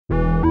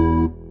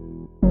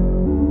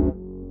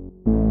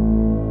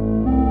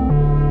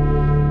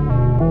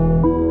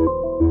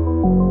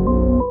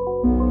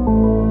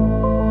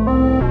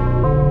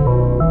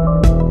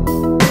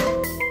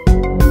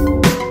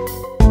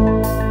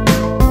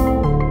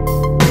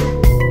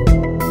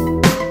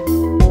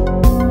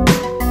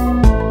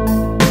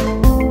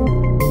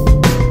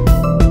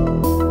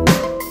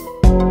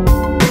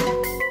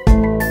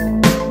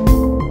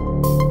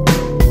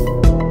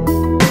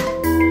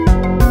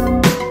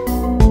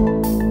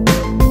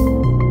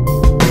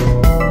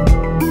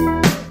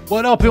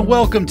What up and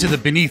welcome to the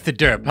Beneath the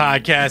Dirt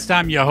podcast.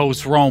 I'm your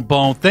host, Ron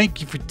Bone. Thank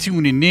you for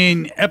tuning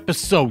in.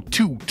 Episode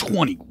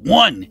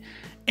 221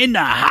 in the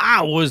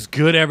house. Was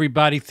good,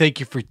 everybody. Thank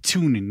you for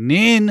tuning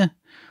in.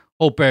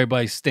 Hope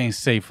everybody's staying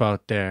safe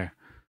out there.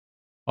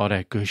 All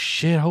that good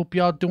shit. Hope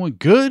y'all doing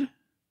good.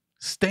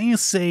 Staying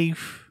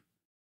safe.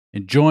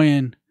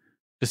 Enjoying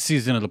the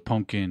season of the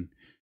pumpkin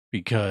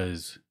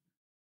because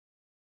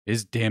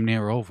it's damn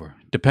near over.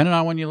 Depending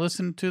on when you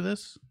listen to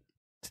this,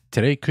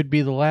 today could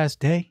be the last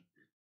day.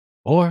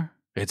 Or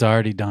it's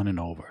already done and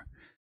over.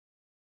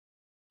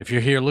 If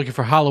you're here looking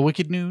for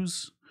Hallowicked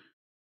news,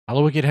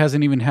 Hallowicked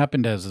hasn't even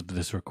happened as of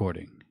this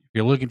recording. If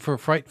you're looking for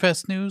Fright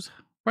Fest news,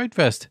 Fright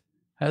Fest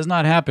has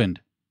not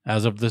happened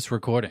as of this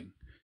recording.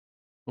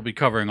 We'll be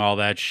covering all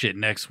that shit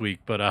next week,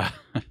 but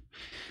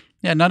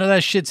yeah, none of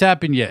that shit's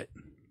happened yet.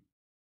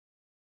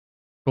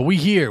 But we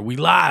here, we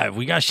live,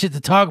 we got shit to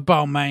talk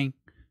about, man.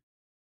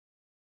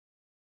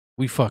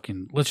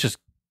 Let's just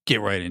get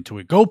right into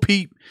it. Go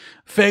peep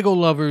Fago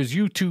Lovers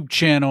YouTube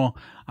channel.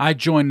 I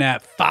joined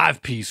that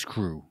 5-piece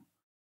crew.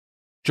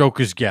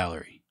 Joker's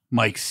Gallery,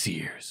 Mike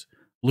Sears,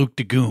 Luke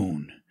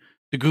Dagoon,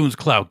 Dagoon's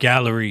Clout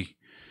Gallery,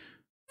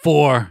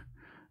 for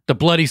the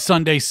Bloody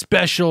Sunday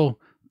special,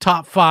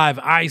 top 5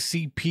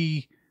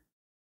 ICP,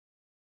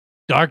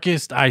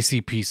 darkest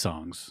ICP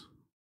songs.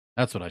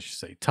 That's what I should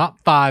say.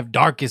 Top 5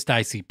 darkest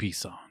ICP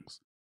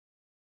songs.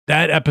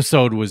 That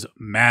episode was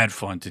mad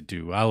fun to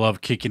do. I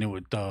love kicking it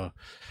with the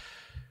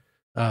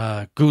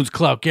Goon's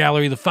Clout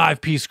Gallery, the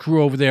 5-piece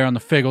crew over there on the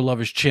Fago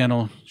Lovers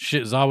channel.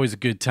 Shit is always a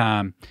good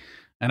time.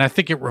 And I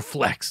think it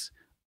reflects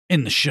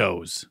in the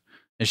shows.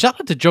 And shout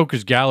out to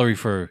Joker's Gallery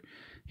for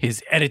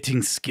his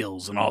editing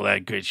skills and all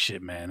that good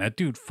shit, man. That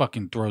dude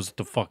fucking throws it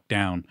the fuck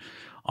down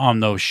on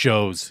those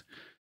shows.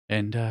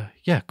 And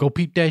yeah, go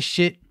peep that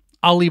shit.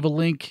 I'll leave a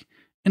link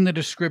in the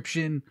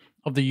description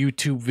of the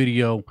YouTube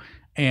video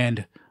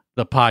and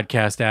the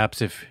podcast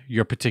apps, if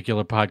your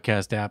particular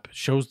podcast app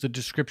shows the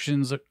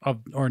descriptions of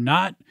or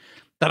not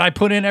that I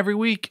put in every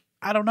week.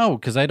 I don't know,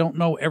 because I don't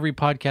know every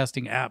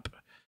podcasting app.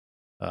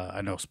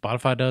 I know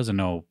Spotify does. I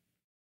know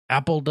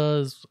Apple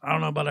does. I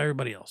don't know about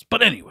everybody else.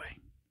 But anyway,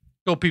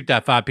 go peep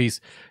that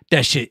 5-piece.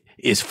 That shit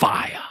is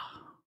fire.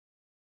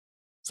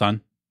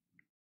 Son,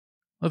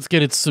 let's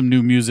get into some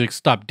new music.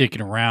 Stop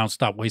dicking around.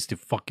 Stop wasting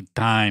fucking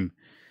time.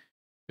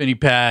 Vinnie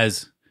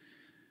Paz.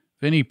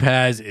 Vinnie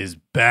Paz is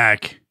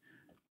back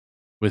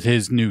with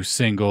his new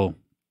single,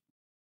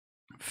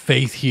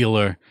 Faith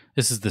Healer.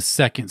 This is the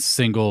second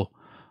single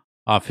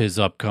off his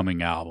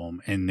upcoming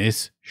album, and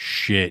this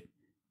shit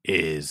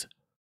is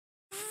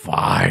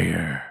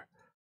fire.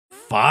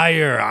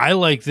 Fire. I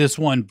like this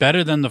one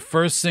better than the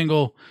first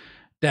single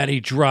that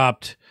he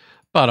dropped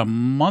about a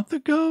month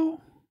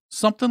ago.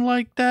 Something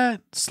like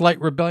that.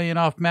 Slight Rebellion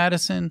off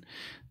Madison.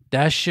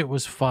 That shit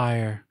was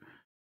fire.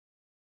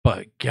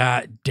 But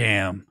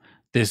goddamn,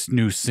 this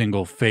new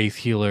single, Faith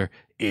Healer,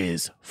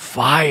 is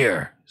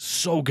fire.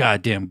 So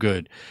goddamn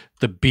good.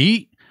 The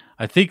beat,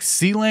 I think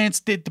C-Lance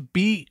did the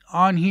beat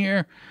on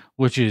here,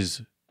 which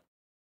is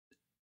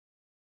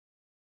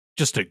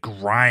just a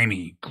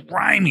grimy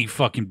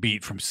fucking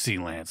beat from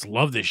C-Lance.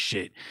 Love this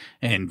shit.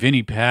 And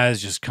Vinnie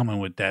Paz just coming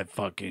with that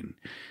fucking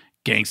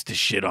gangsta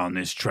shit on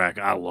this track.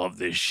 I love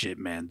this shit,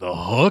 man. The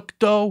hook,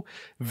 though,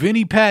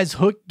 Vinnie Paz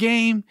hook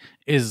game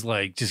is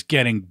like just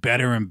getting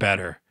better and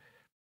better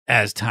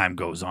as time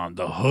goes on.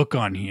 The hook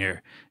on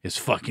here is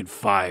fucking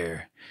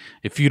fire.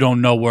 If you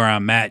don't know where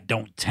I'm at,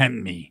 don't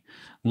tempt me.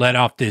 Let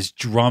off this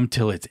drum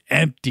till it's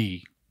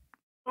empty.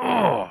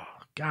 Oh,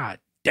 god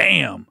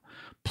damn.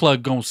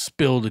 Plug gon'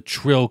 spill the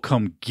trill,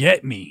 come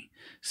get me.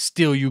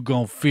 Still you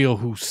gon' feel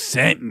who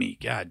sent me.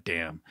 God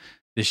damn.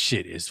 This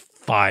shit is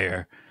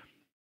fire.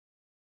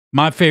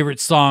 My favorite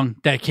song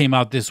that came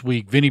out this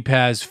week, Vinnie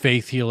Paz,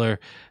 Faith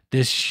Healer.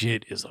 This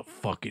shit is a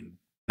fucking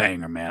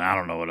banger, man. I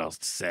don't know what else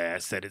to say. I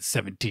said it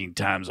 17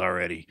 times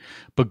already.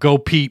 But go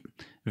peep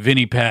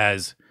Vinnie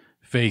Paz,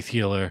 Faith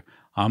Healer.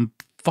 I'm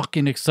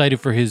fucking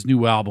excited for his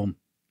new album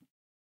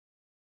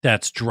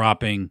that's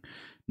dropping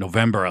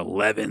November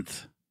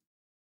 11th.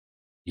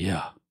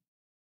 Yeah.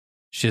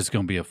 Shit's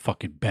gonna be a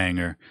fucking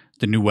banger.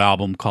 The new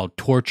album called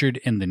Tortured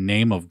in the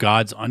Name of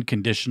God's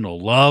Unconditional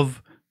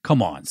Love.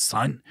 Come on,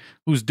 son.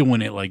 Who's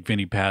doing it like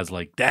Vinnie Paz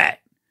like that?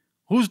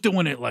 Who's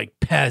doing it like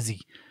Pazzy?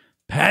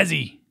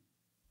 Pazzy.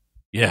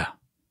 Yeah,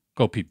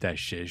 go peep that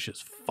shit. It's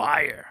just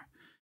fire.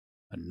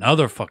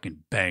 Another fucking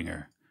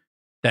banger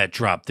that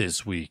dropped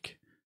this week.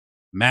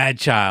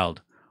 Madchild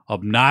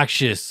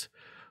Obnoxious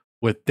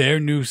with their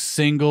new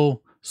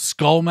single,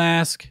 Skull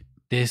Mask.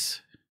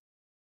 This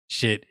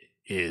shit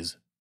is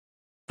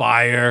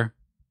fire.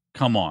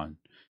 Come on.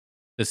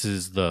 This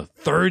is the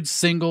third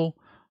single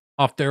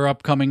off their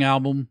upcoming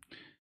album,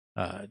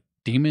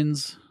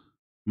 Demons,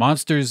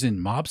 Monsters,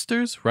 and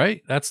Mobsters,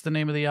 right? That's the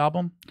name of the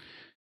album.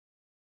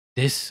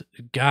 This,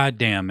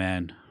 goddamn,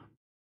 man.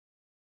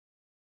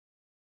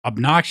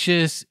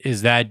 Obnoxious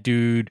is that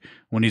dude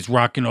when he's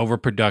rocking over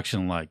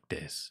production like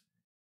this.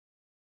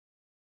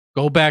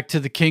 Go back to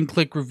the King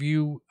Click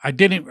review. I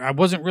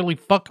wasn't really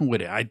fucking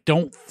with it. I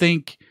don't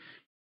think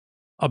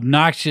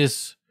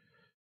Obnoxious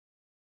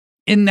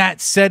in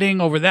that setting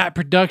over that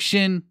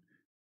production,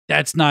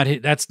 that's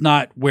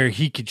not where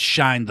he could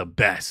shine the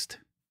best.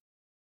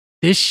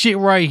 This shit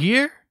right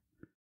here,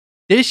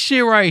 this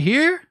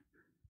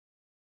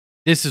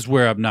is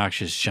where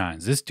Obnoxious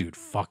shines. This dude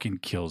fucking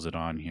kills it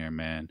on here,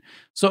 man.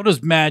 So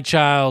does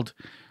Madchild.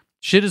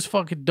 Shit is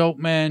fucking dope,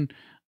 man.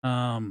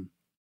 I'm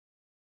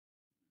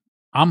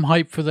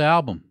hyped for the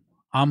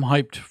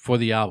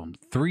album.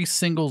 3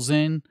 singles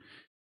in,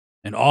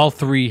 and all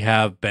 3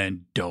 have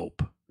been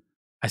dope.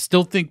 I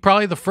still think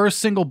probably the first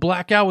single,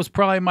 Blackout, was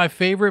probably my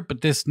favorite,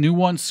 but this new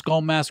one,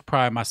 Skull Mask,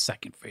 probably my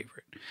second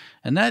favorite.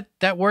 And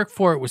that worked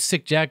for it with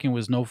Sick Jack and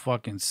was no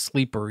fucking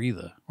sleeper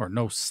either, or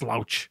no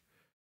slouch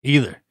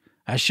either.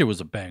 That shit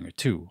was a banger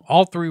too.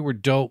 All 3 were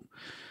dope,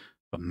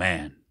 but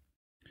man,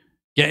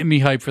 getting me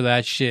hyped for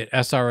that shit.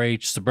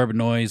 SRH, Suburban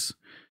Noize,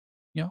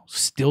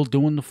 still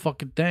doing the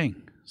fucking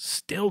thing.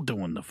 Still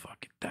doing the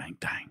fucking thing.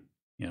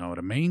 You know what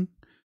I mean?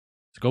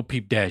 So go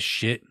peep that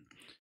shit.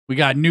 We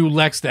got new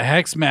Lex the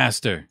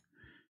Hexmaster.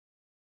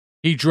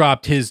 He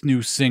dropped his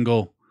new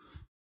single,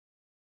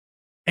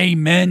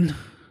 Amen.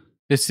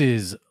 This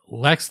is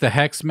Lex the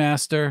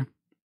Hexmaster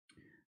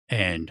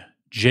and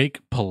Jake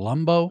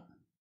Palumbo.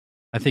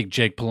 I think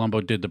Jake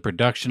Palumbo did the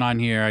production on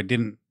here. I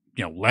didn't,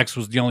 Lex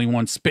was the only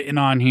one spitting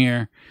on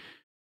here.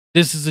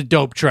 This is a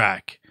dope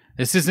track.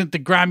 This isn't the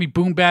grimy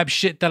boom bap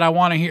shit that I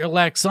want to hear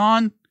Lex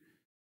on,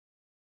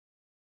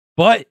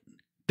 but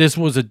this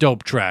was a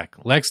dope track.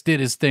 Lex did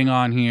his thing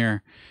on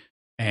here,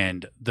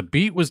 and the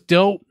beat was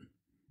dope,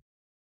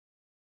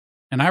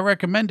 and I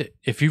recommend it.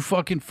 If you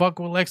fucking fuck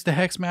with Lex the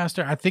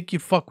Hexmaster, I think you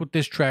fuck with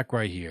this track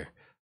right here.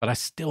 But I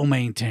still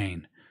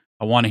maintain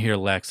I want to hear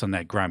Lex on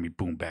that grimy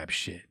boom bap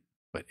shit.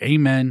 But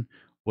Amen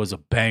was a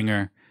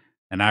banger,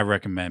 and I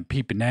recommend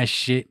peeping that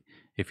shit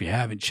if you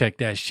haven't checked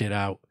that shit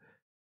out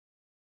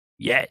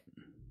yet,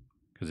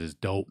 because it's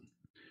dope.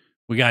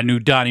 We got new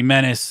Donnie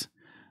Menace.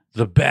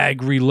 The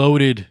Bag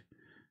Reloaded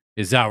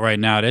is out right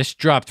now. This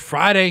dropped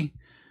Friday.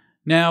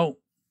 Now,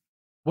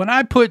 when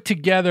I put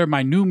together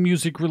my new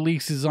music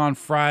releases on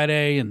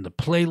Friday and the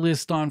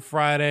playlist on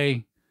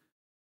Friday,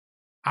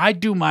 I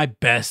do my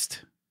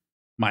best,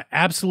 my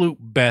absolute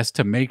best,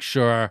 to make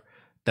sure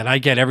that I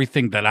get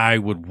everything that I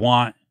would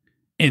want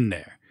in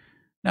there.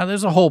 Now,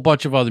 there's a whole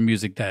bunch of other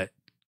music that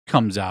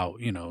comes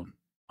out,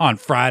 on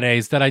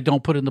Fridays that I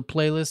don't put in the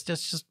playlist.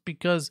 That's just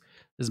because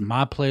this is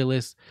my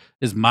playlist,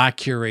 this is my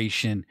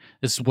curation.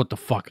 This is what the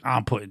fuck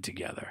I'm putting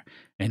together.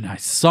 And I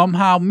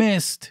somehow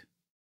missed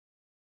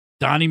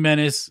Donnie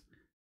Menace,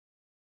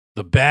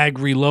 The Bag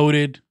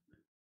Reloaded,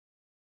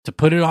 to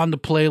put it on the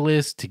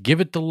playlist, to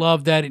give it the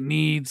love that it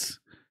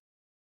needs.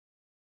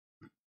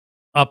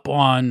 Up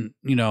on,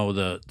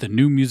 the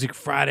new Music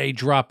Friday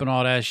drop and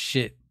all that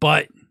shit.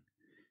 But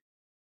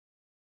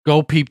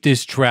go peep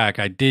this track.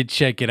 I did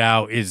check it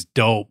out. It's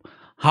dope.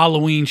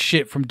 Halloween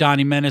shit from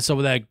Donnie Menace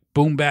over that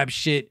boom bap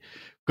shit.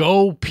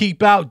 Go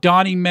peep out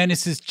Donnie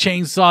Menace's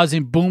Chainsaws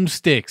and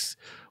Boomsticks.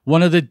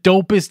 One of the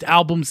dopest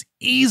albums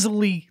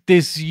easily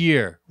this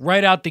year.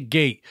 Right out the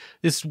gate.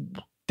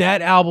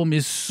 That album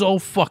is so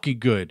fucking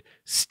good.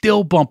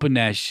 Still bumping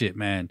that shit,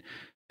 man.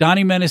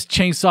 Donnie Menace,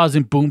 Chainsaws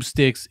and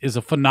Boomsticks is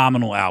a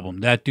phenomenal album.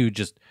 That dude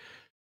just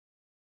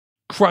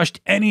crushed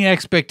any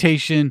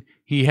expectation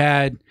he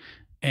had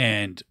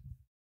and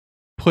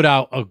put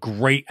out a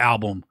great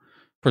album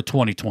for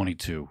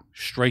 2022.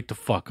 Straight the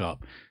fuck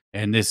up.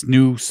 And this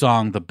new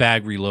song, The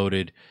Bag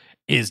Reloaded,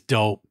 is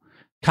dope.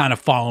 Kind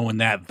of following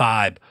that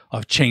vibe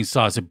of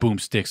Chainsaws and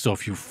Boomsticks. So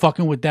if you're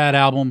fucking with that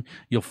album,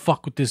 you'll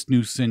fuck with this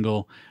new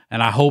single.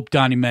 And I hope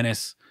Donnie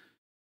Menace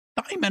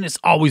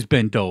always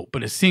been dope,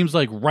 but it seems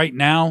like right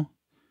now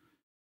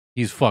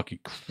he's fucking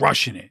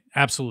crushing it.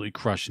 Absolutely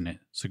crushing it.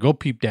 So go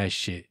peep that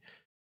shit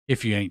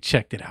if you ain't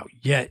checked it out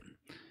yet.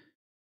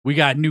 We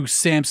got new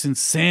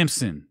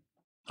Samson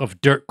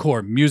of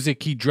Dirtcore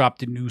Music. He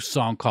dropped a new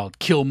song called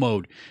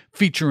Killmode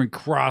featuring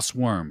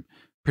Crossworm,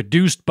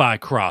 produced by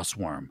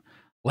Crossworm.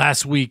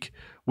 Last week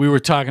we were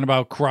talking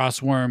about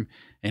Crossworm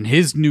and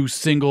his new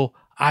single,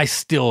 I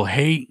Still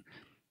Hate,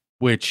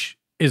 which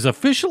is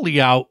officially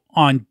out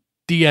on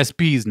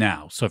DSPs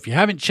now. So if you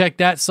haven't checked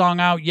that song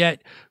out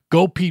yet,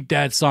 go peep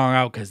that song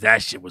out, because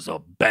that shit was a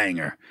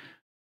banger.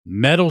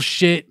 Metal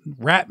shit,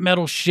 rap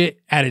metal shit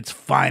at its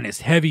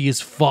finest. Heavy as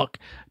fuck.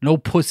 No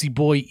pussy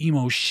boy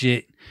emo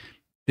shit.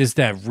 This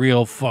that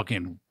real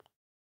fucking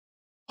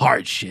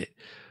hard shit.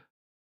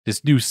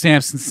 This new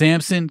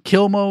Samson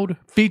Kill Mode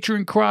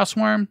featuring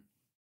Crossworm.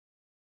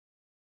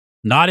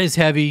 Not as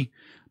heavy,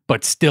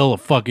 but still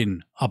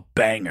a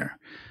banger.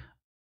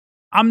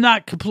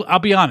 I'll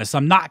be honest,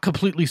 I'm not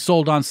completely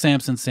sold on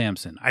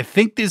Samson. I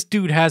think this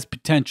dude has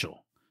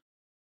potential.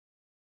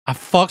 I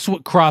fucks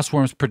with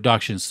Crossworm's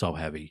production so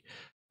heavy.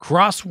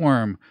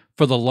 Crossworm,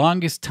 for the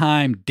longest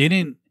time,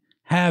 didn't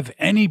have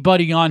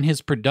anybody on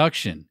his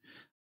production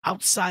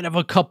outside of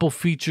a couple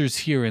features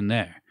here and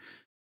there.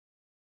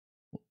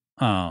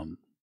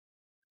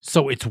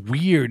 So it's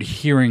weird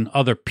hearing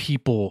other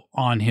people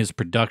on his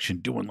production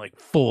doing like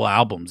full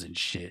albums and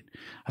shit.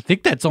 I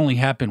think that's only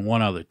happened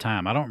one other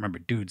time. I don't remember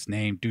dude's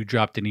name. Dude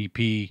dropped an EP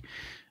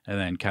and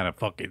then kind of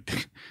fucking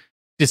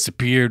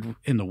disappeared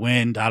in the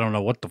wind. I don't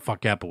know what the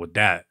fuck happened with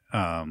that.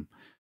 But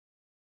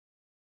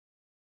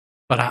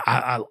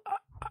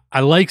I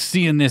like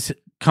seeing this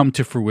come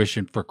to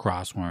fruition for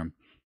Crossworm.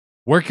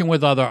 Working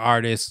with other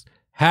artists,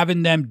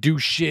 having them do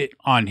shit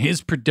on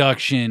his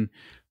production,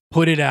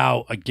 put it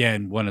out.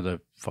 Again, one of the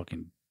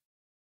fucking,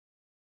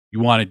 you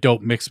want a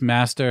dope mix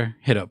master?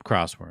 Hit up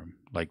Crossworm.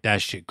 Like,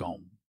 that shit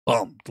gon'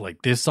 bump.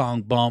 Like, this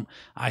song bump.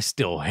 I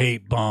still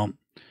hate bump.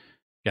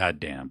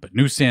 Goddamn. But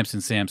new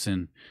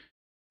Samson,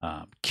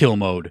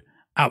 Killmode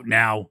out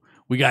now.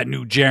 We got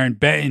new Jarren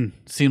Benton.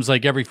 Seems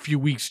like every few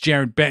weeks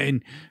Jarren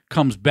Benton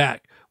comes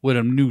back with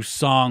a new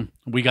song.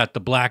 We got the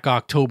Black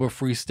October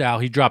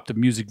freestyle. He dropped a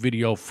music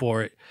video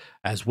for it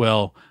as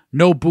well.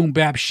 No boom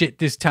bap shit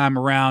this time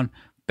around.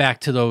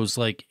 Back to those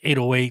like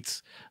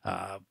 808s,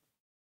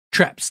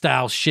 trap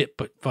style shit,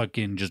 but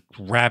fucking just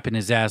rapping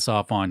his ass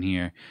off on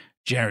here.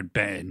 Jarren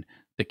Benton,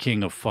 the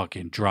king of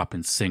fucking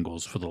dropping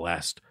singles for the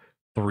last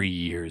 3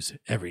 years,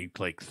 every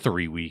like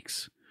 3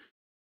 weeks.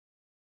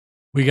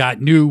 We got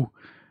new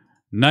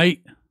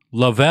Night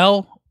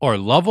Lovell or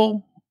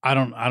Lovell.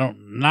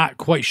 Not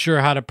quite sure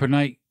how to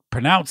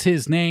pronounce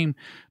his name,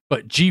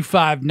 but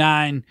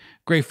G59,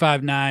 Grey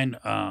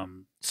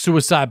 59,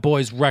 Suicide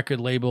Boys record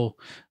label.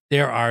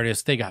 Their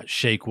artists, they got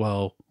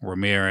Shakewell,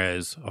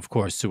 Ramirez, of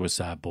course,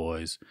 Suicide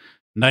Boys.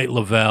 Night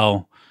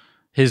Lovell,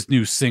 his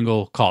new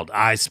single called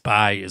I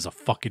Spy is a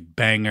fucking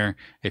banger.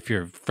 If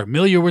you're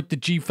familiar with the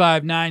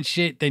G59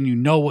 shit, then you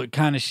know what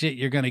kind of shit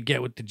you're going to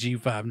get with the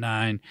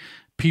G59.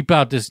 Peep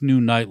out this new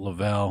Night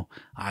Lovell,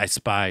 I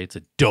Spy. It's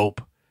a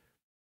dope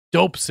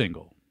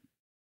single.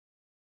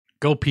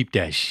 Go peep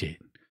that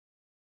shit.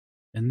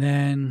 And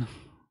then,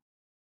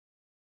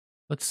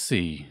 let's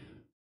see.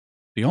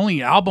 The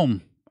only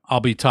album I'll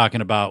be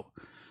talking about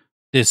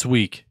this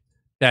week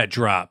that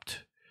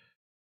dropped.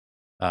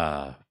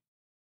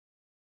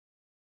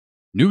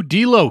 New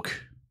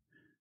D-Loc.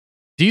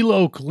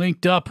 D-Loc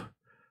linked up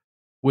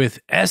with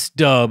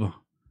S-Dub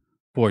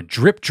for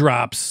Drip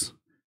Drops.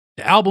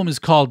 The album is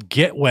called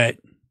Get Wet.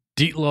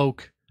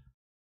 D-Loc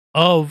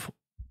of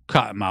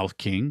Kottonouth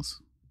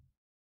Kings.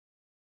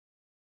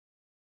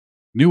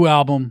 New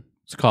album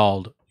is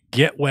called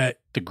Get Wet.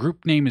 The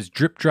group name is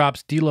Drip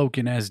Drops, D-Loc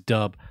and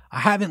S-Dub.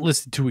 I haven't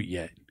listened to it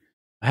yet.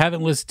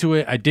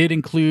 I did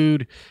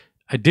include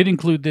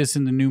this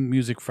in the new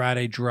Music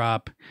Friday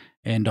drop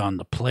and on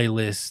the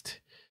playlist.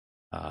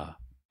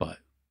 But,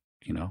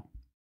 you know,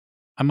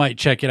 I might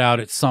check it out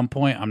at some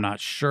point. I'm not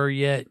sure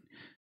yet.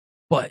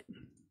 But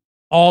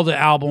all the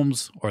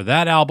albums, or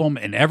that album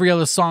and every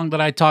other song that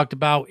I talked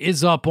about,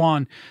 is up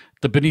on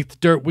the Beneath the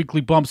Dirt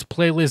Weekly Bumps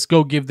playlist.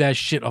 Go give that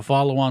shit a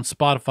follow on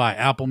Spotify,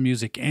 Apple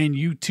Music, and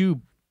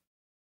YouTube.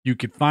 You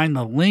can find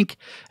the link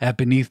at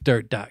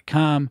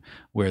beneathdirt.com,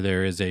 where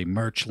there is a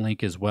merch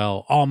link as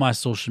well. All my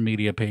social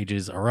media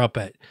pages are up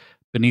at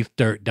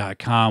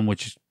beneathdirt.com,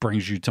 which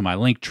brings you to my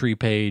Linktree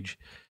page.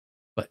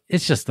 But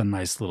it's just a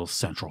nice little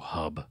central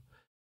hub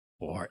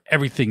for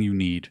everything you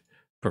need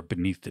for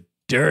Beneath the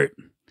Dirt.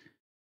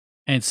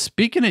 And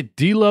speaking of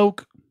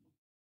D-Loc,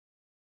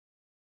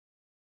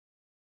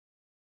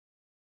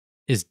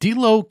 is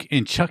D-Loc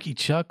and Chucky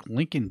Chuck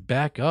linking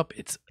back up?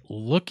 It's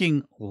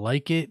looking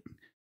like it.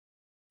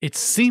 It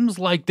seems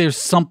like there's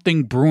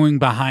something brewing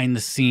behind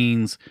the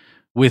scenes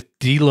with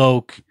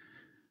D-Loc,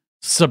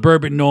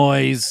 Suburban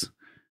Noise,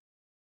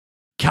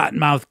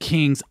 Kottonouth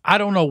Kings. I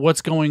don't know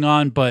what's going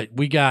on, but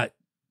we got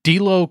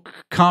D-Loc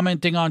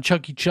commenting on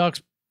Chucky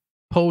Chuck's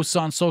posts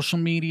on social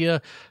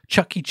media,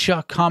 Chucky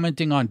Chuck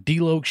commenting on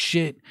D-Loc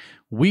shit.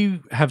 We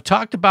have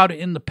talked about it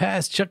in the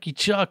past. Chucky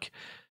Chuck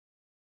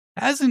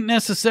hasn't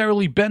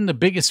necessarily been the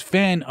biggest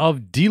fan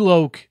of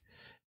D-Loc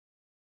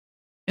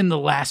in the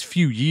last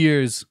few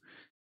years.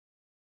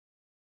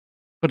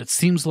 But it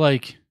seems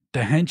like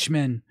the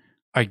Henchmen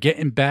are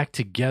getting back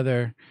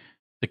together.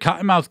 The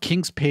Kottonouth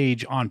Kings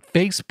page on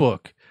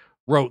Facebook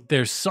wrote,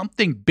 "There's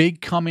something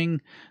big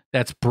coming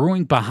that's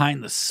brewing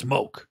behind the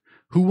smoke.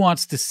 Who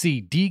wants to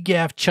see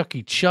D-Gaff,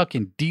 Chucky Chuck,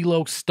 and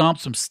D-Loc stomp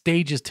some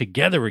stages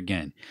together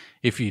again?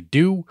 If you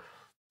do,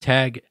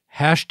 tag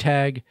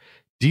hashtag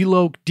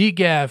D-Loc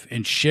D-Gaff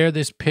and share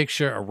this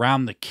picture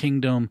around the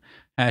kingdom.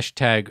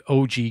 Hashtag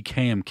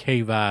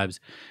OGKMK vibes."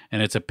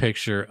 And it's a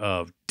picture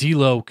of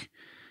D-Loc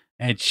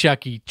and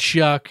Chucky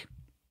Chuck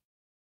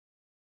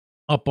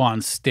up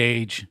on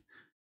stage.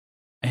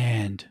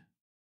 And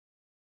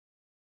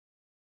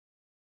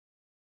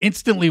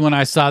instantly when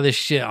I saw this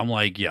shit, I'm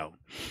like, yo,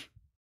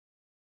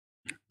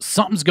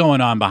 something's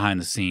going on behind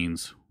the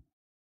scenes.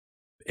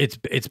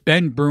 It's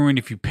been brewing.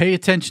 If you pay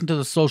attention to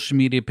the social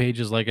media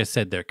pages, like I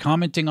said, they're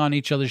commenting on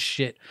each other's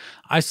shit.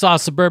 I saw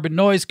Suburban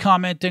Noise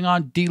commenting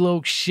on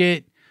D-Loc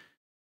shit.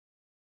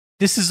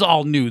 This is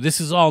all new. This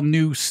is all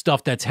new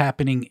stuff that's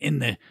happening in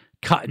the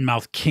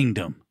Kottonouth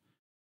Kingdom,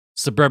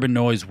 Suburban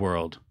Noise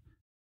world.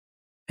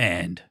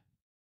 And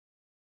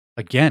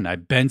again,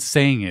 I've been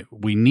saying it.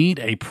 We need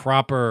a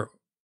proper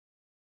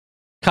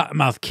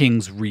Kottonouth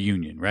Kings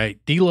reunion, right?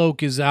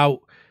 D-Loc is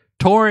out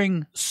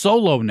touring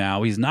solo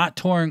now. He's not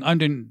touring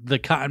under the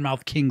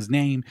Kottonouth Kings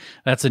name.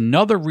 That's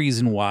another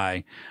reason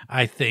why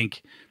I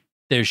think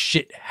there's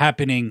shit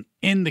happening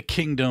in the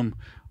kingdom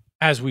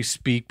as we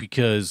speak,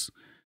 because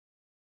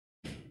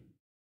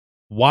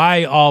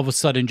why all of a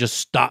sudden just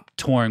stop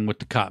touring with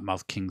the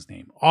Kottonouth Kings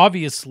name?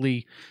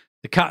 Obviously,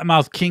 the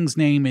Kottonouth Kings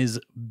name is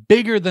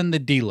bigger than the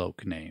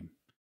D-Loc name,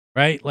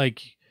 right?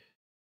 Like,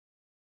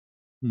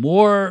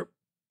 more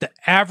the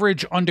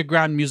average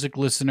underground music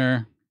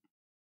listener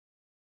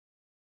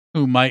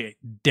who might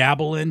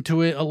dabble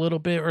into it a little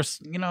bit, or,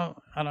 you know,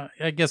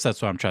 I guess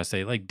that's what I'm trying to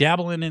say. Like,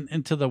 dabbling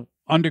into the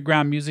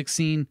underground music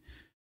scene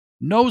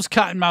knows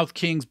Kottonouth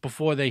Kings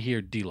before they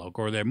hear D-Loc,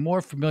 or they're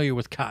more familiar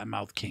with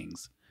Kottonouth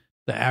Kings.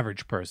 The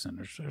average person,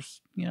 or,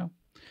 you know.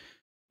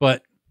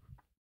 But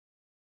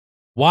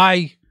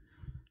why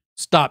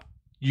stop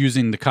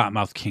using the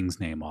Kottonouth Kings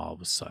name all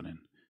of a sudden?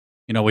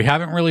 You know, we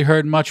haven't really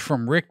heard much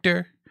from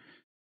Richter.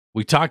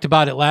 We talked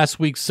about it last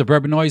week.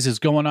 Suburban Noize is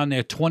going on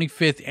their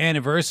 25th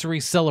anniversary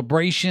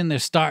celebration. They're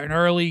starting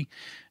early,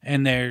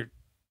 and they're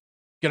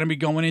going to be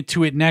going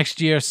into it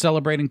next year,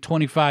 celebrating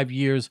 25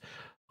 years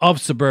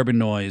of Suburban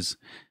Noize.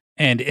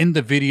 And in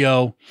the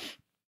video,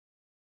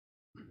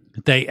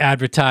 they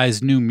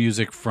advertise new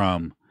music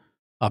from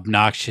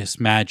Obnoxious,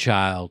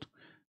 Madchild,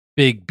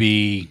 Big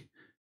B,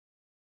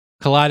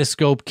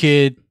 Kaleidoscope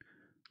Kid,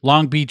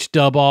 Long Beach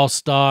Dub All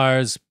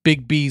Stars,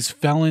 Big B's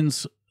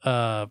Felons,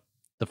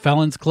 the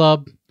Felons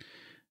Club,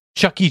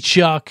 Chucky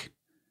Chuck,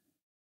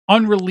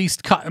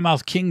 unreleased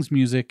Kottonouth Kings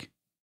music,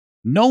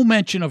 no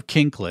mention of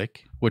King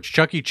Click, which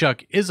Chucky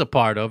Chuck is a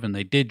part of, and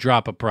they did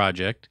drop a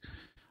project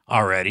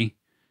already,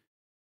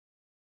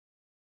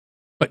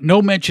 but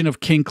no mention of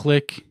King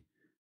Click,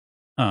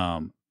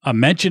 a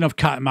mention of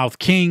Kottonouth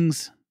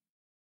Kings,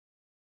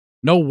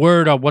 no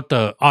word on what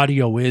the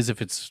audio is,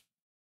 if it's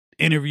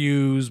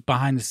interviews,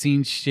 behind the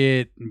scenes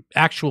shit,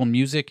 actual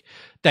music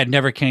that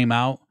never came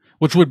out.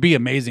 Which would be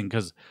amazing,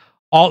 because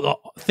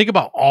think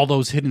about all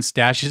those hidden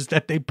stashes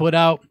that they put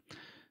out.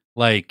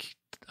 Like,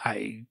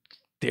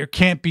 there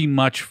can't be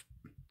much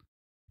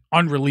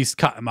unreleased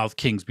Kottonouth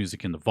Kings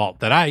music in the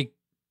vault that I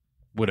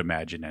would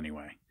imagine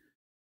anyway.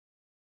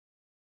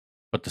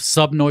 But the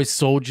Sub Noize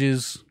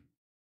Souljaz,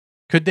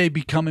 could they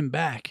be coming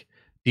back?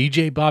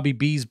 DJ Bobby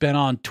B's been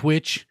on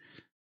Twitch,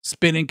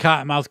 spinning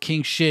Kottonouth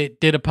King shit,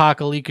 did a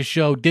Pakalika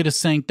show, did a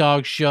Sank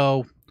Dog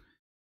show.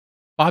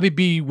 Bobby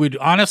B would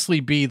honestly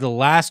be the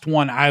last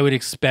one I would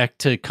expect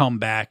to come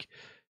back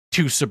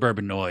to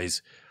Suburban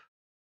Noize.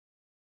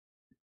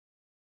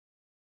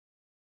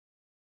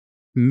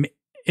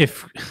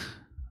 If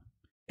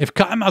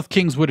Kottonouth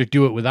Kings were to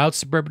do it without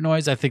Suburban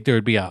Noize, I think there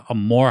would be a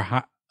more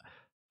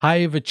high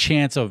of a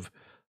chance of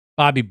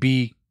Bobby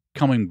B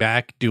coming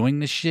back doing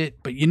this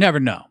shit, but you never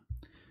know.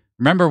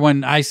 Remember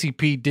when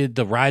ICP did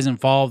the rise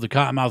and fall of the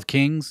Kottonouth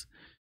Kings?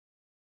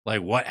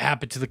 Like, what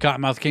happened to the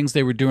Kottonouth Kings?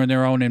 They were doing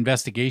their own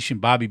investigation.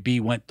 Bobby B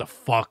went the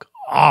fuck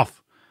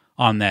off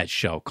on that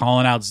show,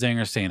 calling out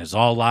Zinger, saying it's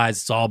all lies,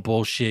 it's all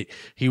bullshit.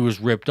 He was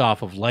ripped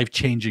off of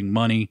life-changing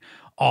money,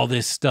 all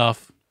this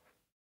stuff.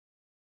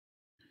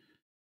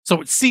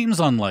 So it seems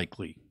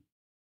unlikely.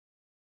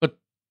 But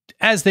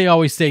as they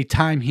always say,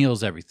 time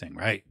heals everything,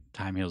 right?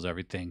 Time heals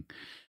everything.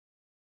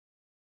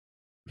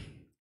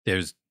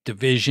 There's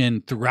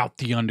division throughout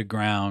the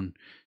underground,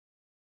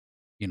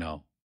 you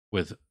know,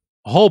 with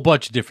a whole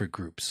bunch of different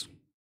groups.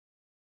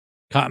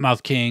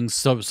 Kottonouth Kings,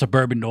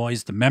 Suburban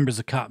Noize, the members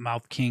of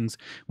Kottonouth Kings.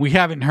 We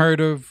haven't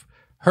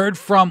heard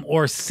from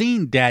or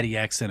seen Daddy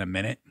X in a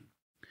minute.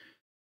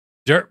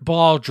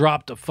 Dirtball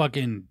dropped a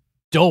fucking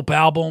dope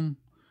album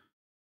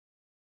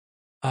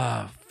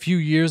a few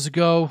years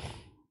ago.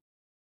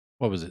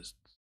 What was it?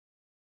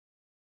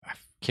 I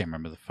can't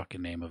remember the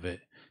fucking name of it.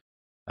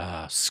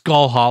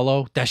 Skull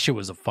Hollow. That shit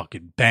was a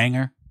fucking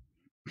banger.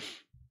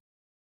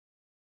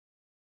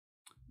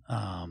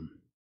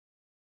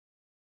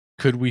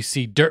 Could we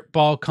see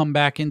Dirtball come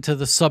back into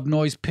the Sub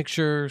Noize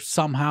picture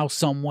somehow,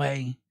 some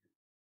way?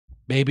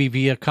 Maybe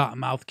via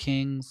Kottonouth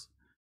Kings.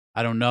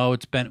 I don't know.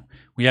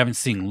 We haven't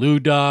seen Lou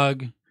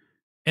Dog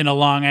in a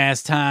long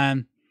ass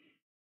time.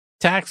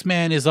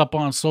 Taxman is up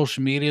on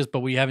social medias, but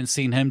we haven't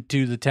seen him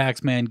do the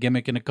Taxman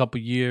gimmick in a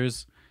couple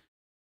years.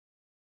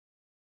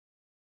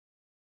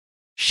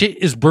 Shit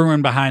is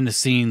brewing behind the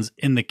scenes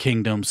in the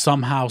kingdom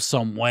somehow,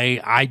 some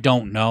way. I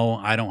don't know.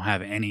 I don't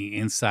have any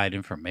inside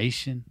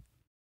information.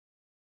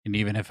 And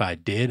even if I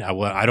did,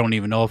 I don't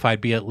even know if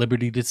I'd be at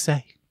liberty to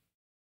say.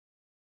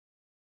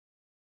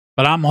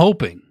 But I'm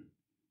hoping,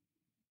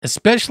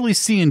 especially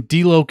seeing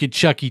D-Loc and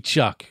Chucky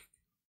Chuck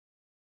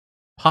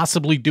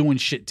possibly doing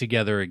shit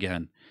together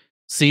again.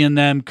 Seeing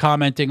them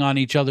commenting on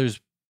each other's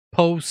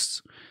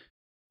posts.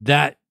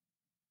 That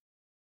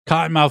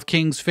Kottonouth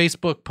Kings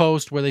Facebook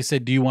post where they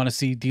said, do you want to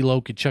see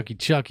D-Loc and Chucky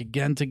Chuck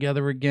again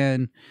together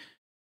again?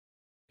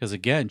 Because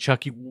again,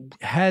 Chucky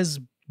has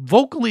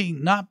vocally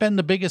not been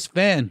the biggest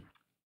fan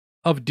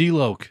of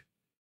D-Loc.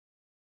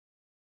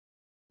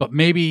 But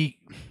maybe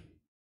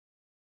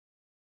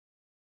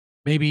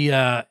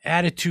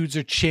attitudes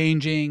are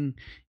changing,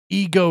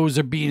 egos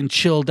are being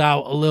chilled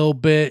out a little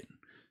bit.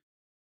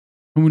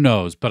 Who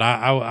knows? But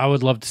I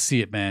would love to see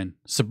it, man.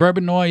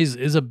 Suburban noise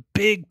is a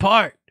big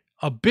part.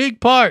 A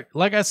big part.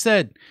 Like I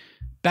said,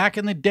 back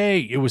in the day,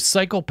 it was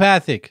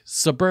psychopathic,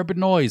 suburban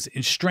noise,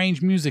 and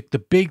strange music, the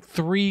big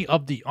three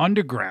of the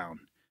underground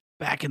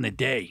back in the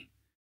day.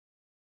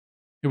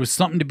 It was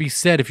something to be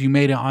said if you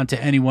made it onto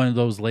any one of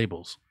those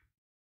labels.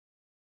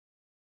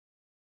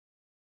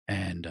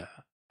 And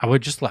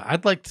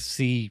I'd like to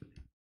see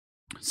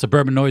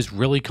suburban noise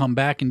really come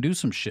back and do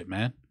some shit,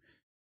 man.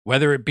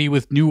 Whether it be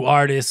with new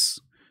artists,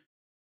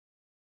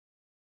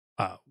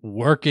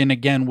 working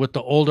again with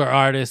the older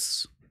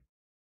artists.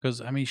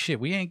 Because, I mean, shit,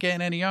 we ain't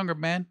getting any younger,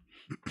 man.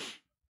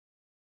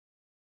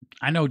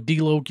 I know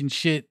D-Loc and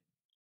shit,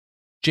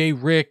 J.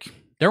 Rick,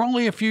 they're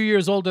only a few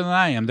years older than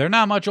I am. They're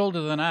not much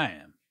older than I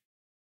am.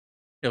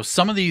 You know,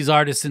 some of these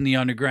artists in the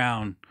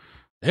underground,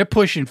 they're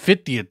pushing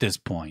 50 at this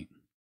point.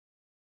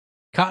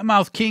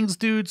 Kottonouth Kings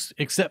dudes,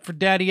 except for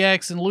Daddy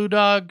X and Lou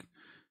Dog,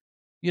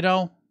 you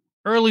know,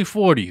 early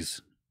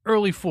 40s.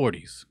 Early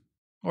 40s.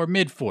 Or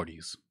mid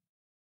 40s.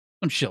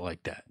 Some shit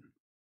like that.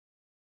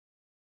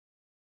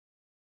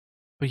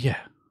 But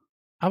yeah,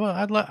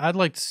 I'd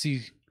like to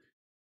see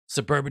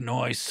Suburban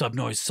Noise, Sub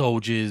Noize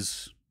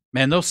Souljaz.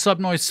 Man, those Sub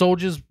Noize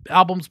Souljaz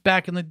albums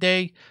back in the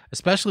day,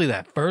 especially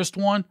that first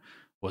one,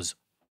 was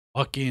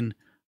fucking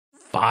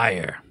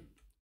fire.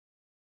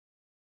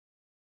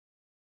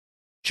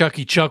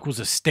 Chucky Chuck was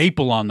a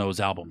staple on those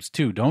albums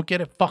too. Don't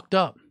get it fucked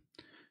up.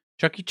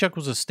 Chucky Chuck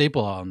was a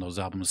staple on those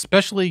albums,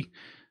 especially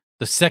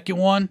the second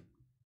one.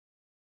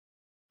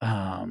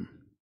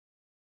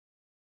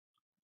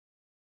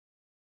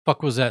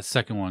 Fuck was that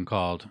second one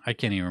called? I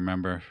can't even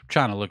remember. I'm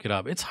trying to look it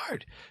up. It's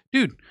hard.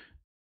 Dude,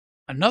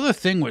 another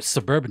thing with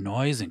Suburban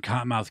Noise and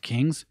Kottonouth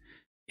Kings,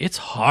 it's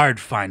hard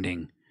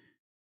finding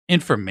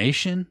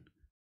information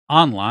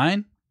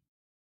online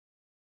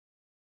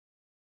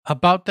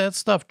about that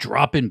stuff.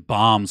 Dropping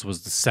Bombs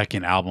was the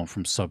second album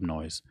from Sub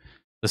Noize.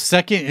 The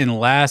second and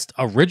last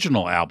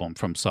original album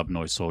from Sub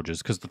Noize Souljaz,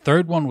 because the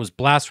third one was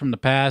Blast from the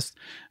Past,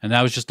 and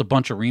that was just a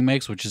bunch of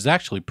remakes, which is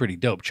actually pretty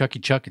dope. Chucky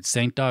Chuck and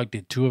Saint Dog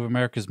did 2 of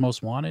America's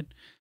Most Wanted.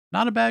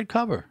 Not a bad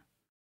cover.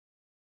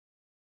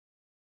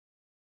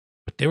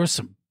 But there was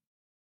some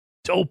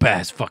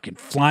dope-ass fucking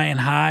Flying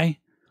High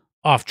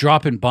off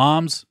Dropping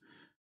Bombs.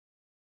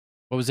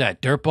 What was that?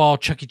 Dirtball,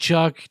 Chucky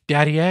Chuck,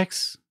 Daddy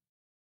X?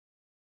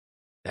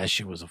 That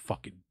shit was a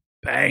fucking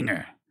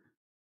banger.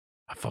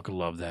 I fucking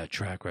love that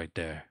track right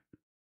there.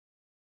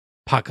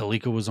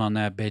 Pakalika was on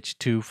that bitch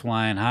too,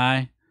 Flying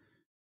High.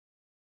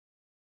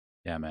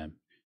 Yeah, man.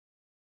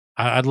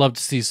 I'd love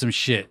to see some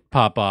shit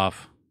pop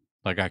off,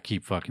 like I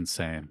keep fucking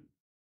saying.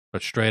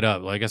 But straight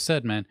up, like I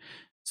said, man,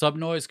 Sub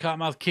Noize,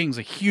 Kottonouth Kings,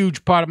 a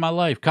huge part of my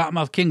life.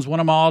 Kottonouth Kings, one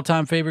of my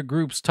all-time favorite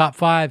groups, top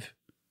 5.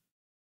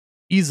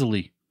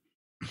 Easily.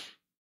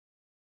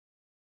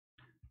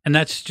 And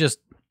that's just,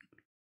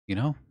 you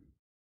know,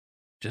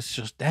 that's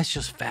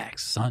just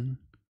facts, son.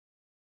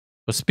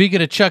 But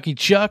speaking of Chucky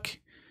Chuck,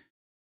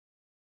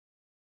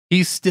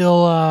 he's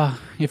still,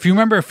 if you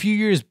remember a few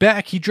years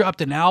back, he dropped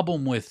an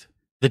album with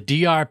the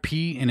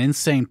DRP and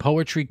Insane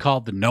Poetry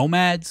called The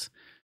Nomads.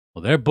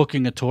 Well, they're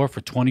booking a tour for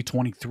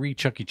 2023.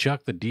 Chucky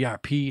Chuck, the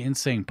DRP,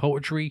 Insane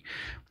Poetry,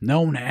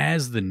 known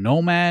as The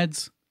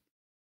Nomads.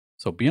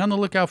 So be on the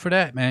lookout for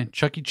that, man.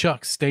 Chucky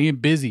Chuck, staying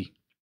busy.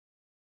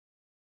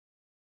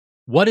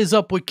 What is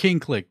up with King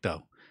Click,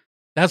 though?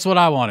 That's what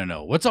I want to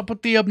know. What's up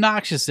with the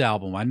Obnoxious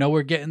album? I know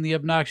we're getting the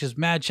Obnoxious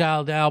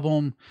Madchild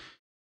album.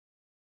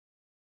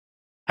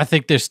 I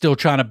think they're still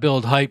trying to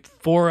build hype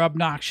for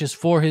Obnoxious,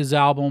 for his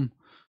album.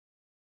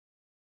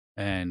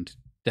 And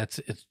that's,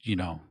 it's, you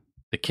know,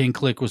 the King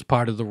Click was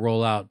part of the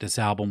rollout. This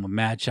album with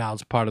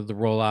Madchild's part of the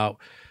rollout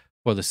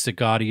for the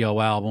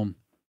Sigadio album.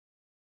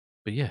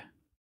 But yeah.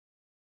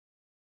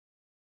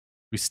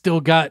 We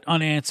still got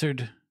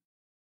unanswered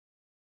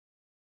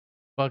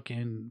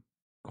fucking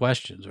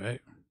questions,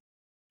 right?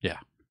 Yeah.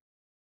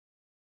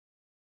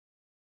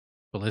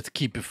 But let's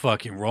keep it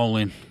fucking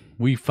rolling.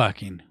 We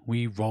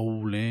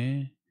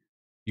rolling.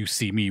 You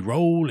see me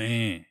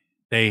rolling.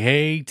 They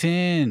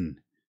hating.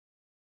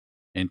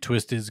 And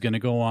Twiztid's gonna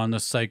go on the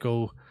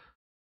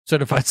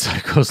Certified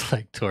Psychos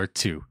Leg Tour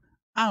 2.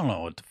 I don't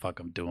know what the fuck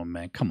I'm doing,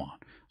 man. Come on.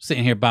 I'm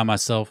sitting here by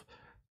myself,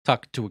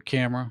 talking to a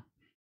camera,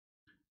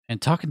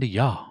 and talking to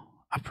y'all.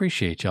 I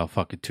appreciate y'all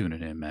fucking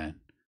tuning in, man.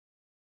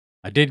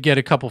 I did get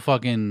a couple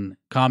fucking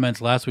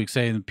comments last week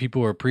saying that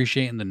people were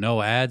appreciating the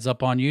no ads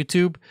up on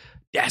YouTube.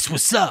 That's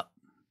what's up.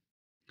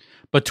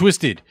 But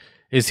Twiztid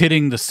is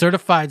hitting the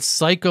Certified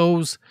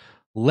Psychos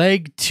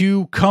Leg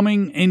 2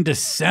 coming in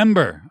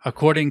December,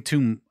 according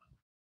to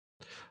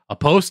a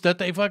post that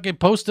they fucking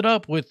posted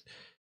up with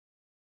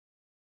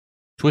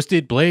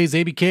Twiztid, Blaze,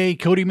 ABK,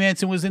 Cody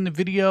Manson was in the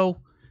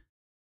video.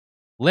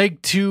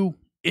 Leg 2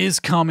 is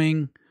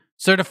coming.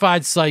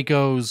 Certified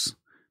Psychos.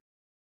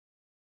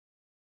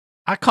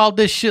 I called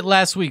this shit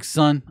last week,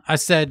 son. I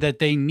said that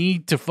they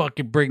need to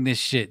fucking bring this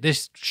shit.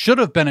 This should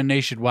have been a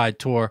nationwide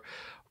tour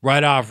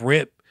right off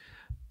rip,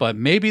 but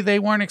maybe they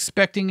weren't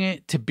expecting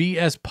it to be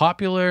as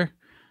popular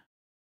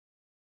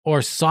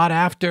or sought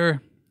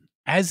after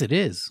as it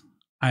is.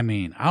 I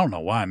mean, I don't know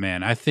why,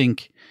 man. I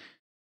think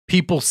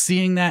people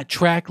seeing that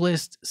track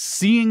list,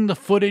 seeing the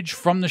footage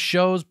from the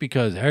shows,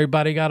 because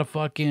everybody got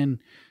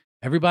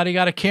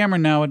a camera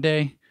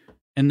nowadays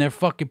in their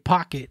fucking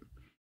pocket,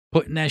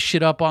 putting that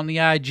shit up on the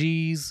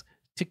IGs,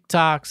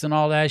 TikToks, and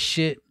all that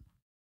shit,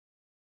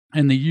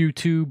 and the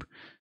YouTube.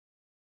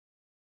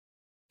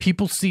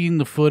 People seeing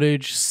the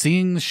footage,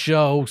 seeing the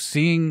show,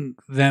 seeing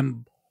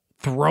them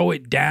throw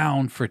it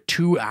down for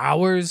 2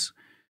 hours.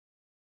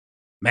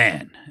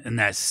 Man, and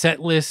that set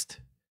list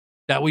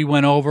that we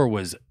went over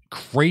was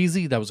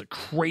crazy. That was a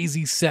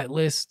crazy set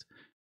list.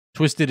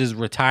 Twiztid is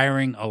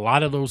retiring a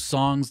lot of those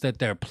songs that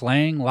they're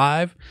playing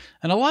live,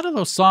 and a lot of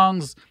those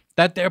songs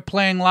that they're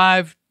playing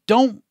live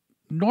don't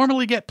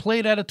normally get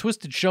played at a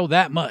Twiztid show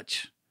that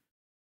much.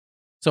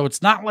 So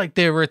it's not like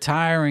they're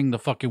retiring the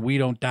fucking We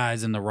Don't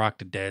Dies and the Rock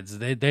the Deads.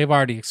 They've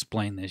already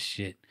explained this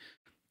shit.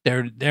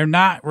 They're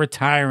not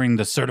retiring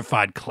the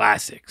certified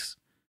classics.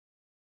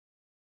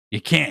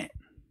 You can't.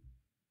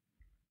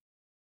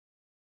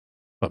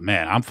 But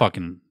man,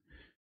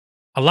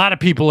 a lot of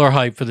people are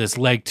hyped for this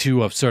leg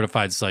 2 of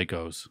Certified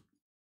Psychos.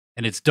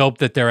 And it's dope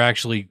that they're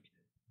actually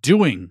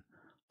doing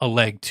a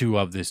leg 2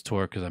 of this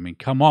tour. Because, I mean,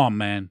 come on,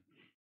 man.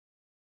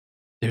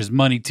 There's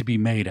money to be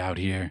made out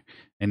here.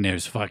 And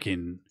there's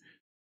fucking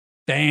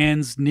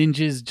fans,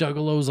 ninjas,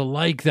 juggalos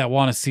alike that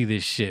want to see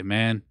this shit,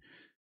 man.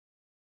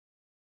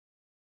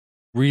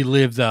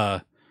 Relive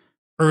the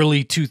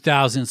early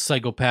 2000s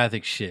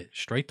psychopathic shit.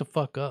 Straight the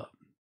fuck up.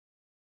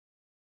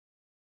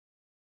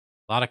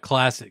 A lot of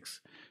classics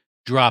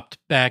dropped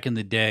back in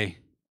the day.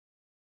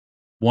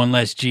 One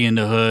Less G in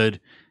the Hood,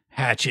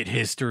 Hatchet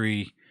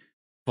History,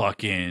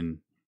 fucking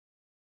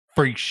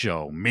Freak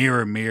Show,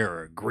 Mirror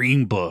Mirror,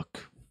 Green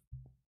Book.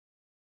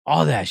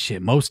 All that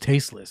shit. Most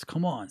Tasteless.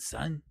 Come on,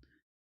 son.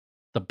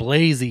 The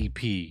Blaze EP.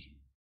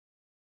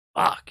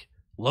 Fuck.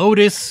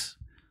 Lotus,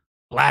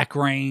 Black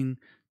Rain,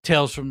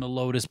 Tales from the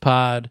Lotus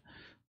Pod,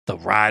 the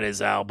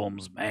Rydas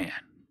albums. Man.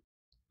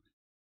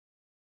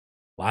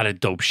 A lot of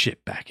dope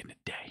shit back in the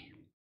day.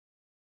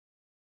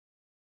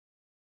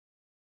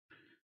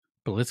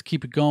 But let's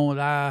keep it going with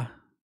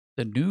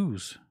the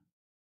news.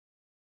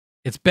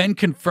 It's been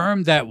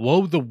confirmed that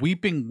Woe the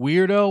Weeping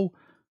Weirdo,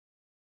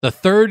 the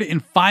third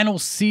and final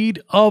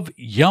seed of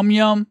Yum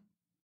Yum,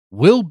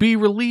 will be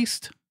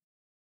released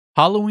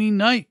Halloween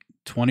night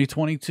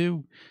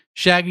 2022.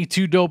 Shaggy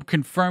 2 Dope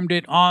confirmed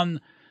it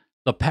on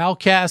the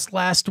palcast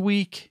last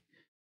week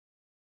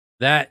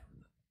that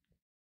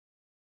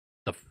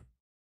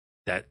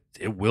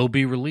it will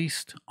be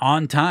released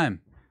on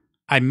time.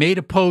 I made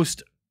a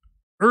post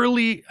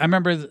early. I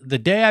remember the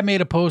day I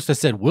made a post, I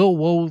said, will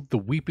Woe the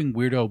Weeping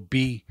Weirdo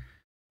be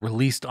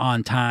released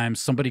on time?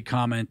 Somebody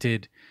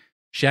commented.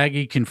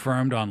 Shaggy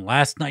confirmed on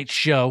last night's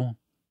show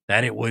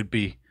that it would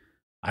be.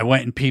 I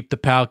went and peeped the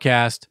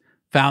palcast,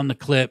 found the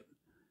clip,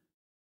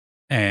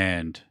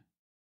 and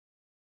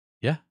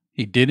yeah,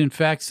 he did in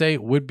fact say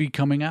it would be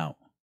coming out.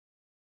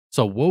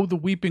 So Woe the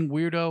Weeping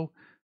Weirdo,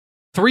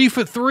 3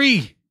 for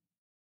 3.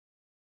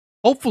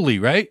 Hopefully,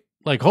 right?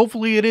 Like,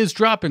 hopefully it is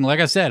dropping. Like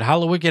I said,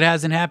 Hallowicked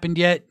hasn't happened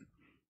yet.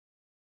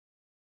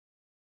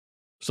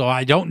 So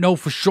I don't know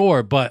for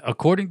sure, but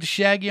according to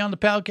Shaggy on the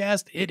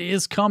palcast, it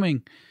is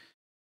coming.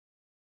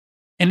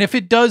 And if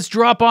it does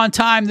drop on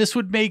time, this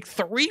would make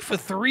 3 for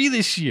 3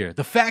 this year.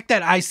 The fact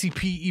that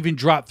ICP even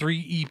dropped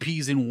 3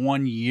 EPs in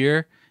 1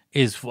 year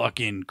is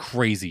fucking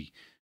crazy.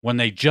 When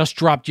they just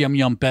dropped Yum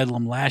Yum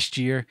Bedlam last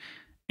year.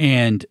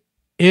 And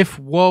if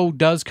Woe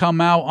does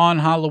come out on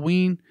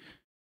Halloween,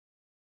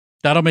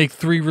 that'll make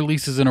 3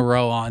 releases in a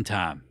row on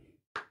time.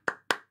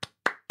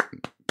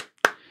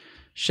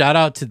 Shout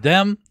out to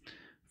them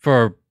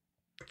for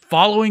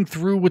following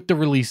through with the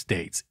release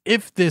dates,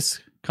 if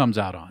this comes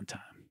out on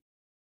time.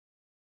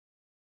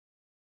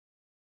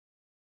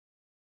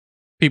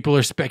 People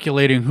are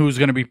speculating who's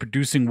going to be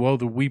producing Woe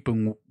the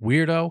Weeping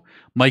Weirdo.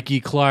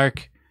 Mikey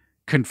Clark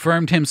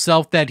confirmed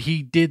himself that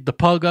he did the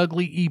Pug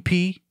Ugly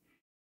EP.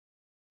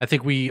 I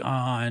think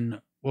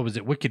what was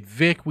it? Wicked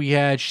Vic. We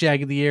had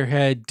Shaggy the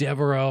Airhead,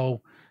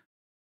 Devereaux.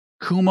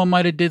 Kuma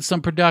might have did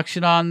some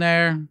production on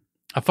there.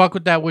 I fuck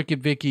with that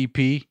Wicked Vic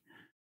EP.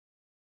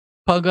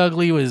 Pug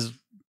Ugly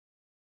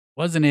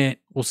wasn't it?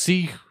 We'll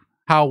see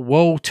how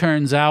Woe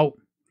turns out.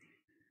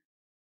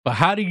 But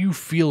how do you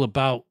feel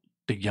about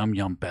the Yum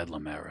Yum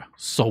Bedlam era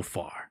so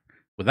far?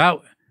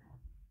 Without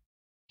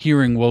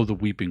hearing Woe the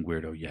Weeping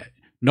Weirdo yet.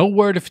 No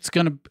word if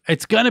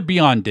it's gonna be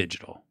on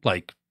digital.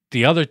 Like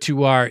the other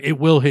two are, it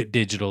will hit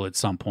digital at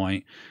some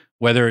point.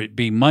 Whether it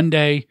be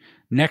Monday,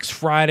 next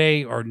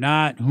Friday, or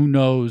not, who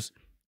knows?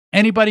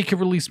 Anybody can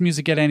release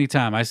music at any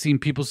time. I've seen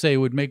people say it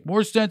would make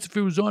more sense if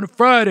it was on a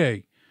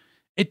Friday.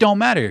 It don't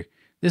matter.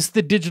 This is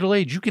the digital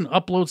age. You can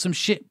upload some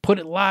shit, put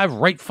it live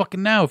right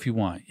fucking now if you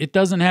want. It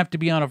doesn't have to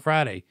be on a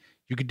Friday.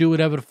 You could do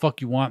whatever the fuck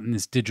you want in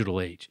this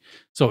digital age.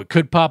 So it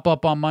could pop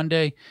up on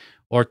Monday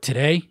or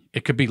today.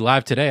 It could be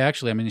live today,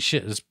 actually. I mean,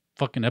 shit, this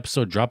fucking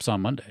episode drops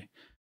on Monday.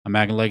 I'm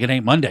acting like it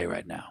ain't Monday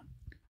right now.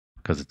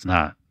 Because it's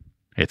not.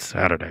 It's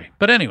Saturday.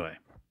 But anyway.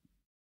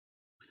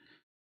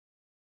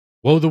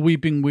 Woe the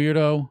Weeping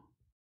Weirdo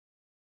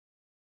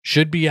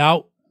should be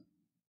out.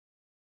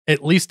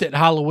 At least at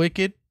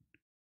Hallowicked.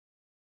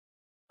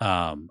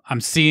 I'm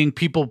seeing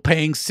people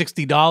paying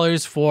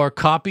 $60 for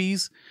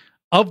copies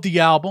of the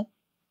album.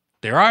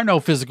 There are no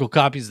physical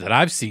copies that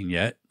I've seen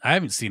yet. I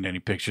haven't seen any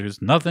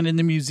pictures. Nothing in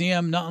the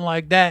museum, nothing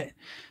like that.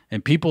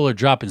 And people are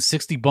dropping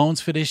 60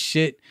 bones for this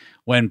shit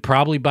when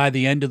probably by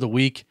the end of the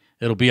week,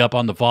 it'll be up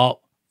on the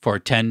vault for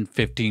 10,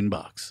 15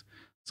 bucks.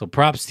 So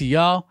props to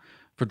y'all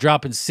for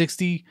dropping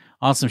 60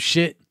 on some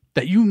shit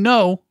that you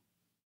know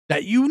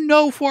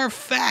for a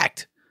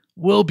fact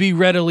will be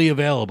readily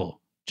available.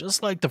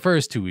 Just like the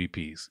first 2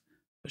 EPs.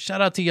 But shout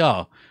out to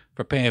y'all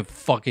for paying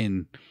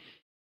fucking,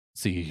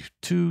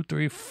 2,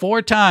 3,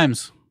 4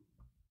 times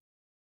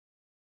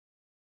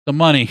the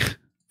money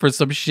for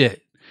some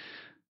shit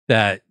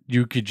that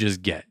you could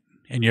just get.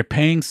 And you're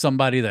paying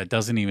somebody that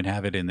doesn't even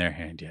have it in their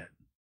hand yet.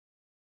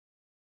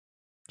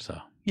 So,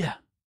 yeah.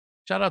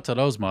 Shout out to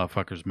those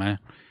motherfuckers, man.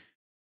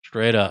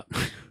 Straight up.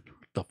 What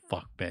the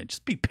fuck, man?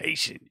 Just be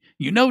patient.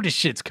 You know this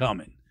shit's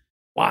coming.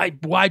 Why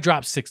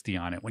drop 60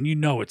 on it when you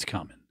know it's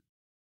coming?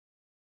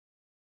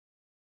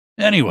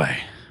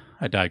 Anyway,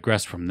 I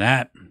digress from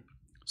that.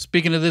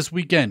 Speaking of this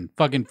weekend,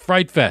 fucking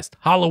Fright Fest,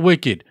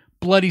 Hallowicked,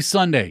 Bloody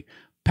Sunday,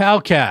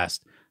 Palcast,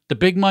 the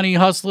Big Money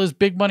Hustlers,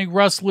 Big Money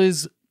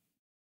Rustlers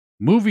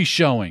movie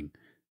showing,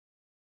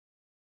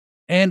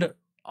 and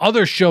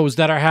other shows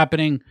that are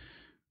happening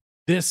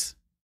this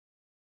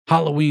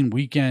Halloween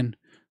weekend.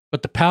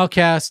 But the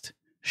Palcast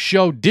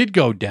show did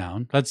go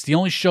down. That's the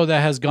only show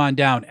that has gone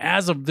down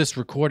as of this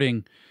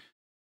recording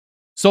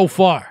so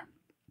far.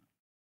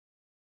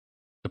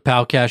 The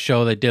Palcast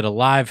show, they did a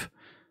live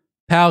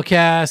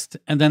Palcast,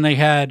 and then they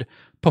had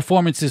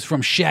performances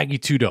from Shaggy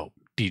 2 Dope,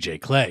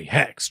 DJ Clay,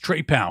 Hex,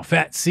 Trey Pound,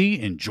 Fat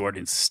C, and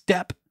Jordan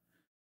Step.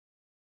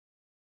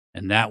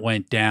 And that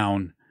went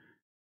down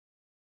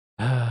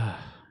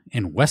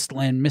in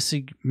Westland,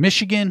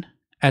 Michigan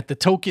at the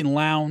Token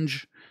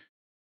Lounge.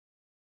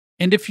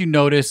 And if you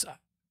notice,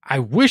 I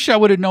wish I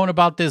would have known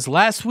about this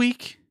last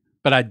week,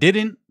 but I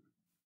didn't.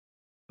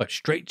 But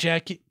Straight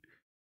Jacket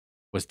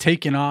was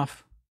taken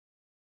off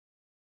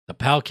the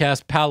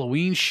Palcast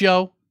Halloween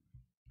show.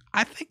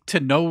 I think to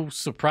no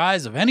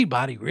surprise of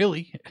anybody,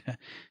 really.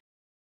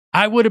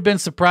 I would have been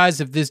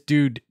surprised if this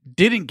dude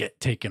didn't get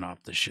taken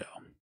off the show.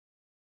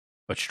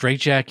 But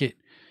Straight Jacket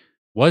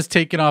was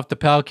taken off the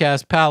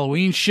Palcast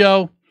Halloween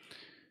show.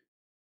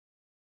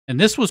 And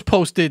this was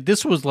posted,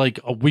 this was like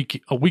a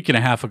week and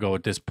a half ago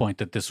at this point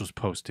that this was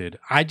posted.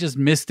 I just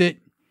missed it.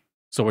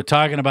 So we're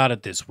talking about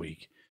it this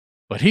week.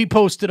 But he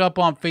posted up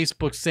on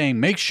Facebook saying,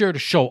 make sure to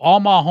show all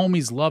my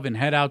homies love and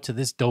head out to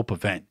this dope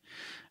event.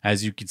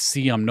 As you can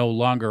see, I'm no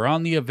longer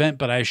on the event,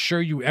 but I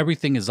assure you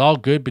everything is all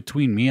good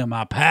between me and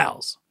my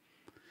pals.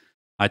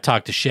 I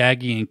talked to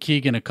Shaggy and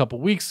Keegan a couple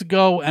weeks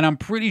ago, and I'm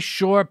pretty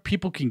sure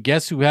people can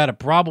guess who had a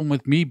problem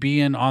with me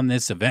being on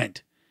this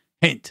event.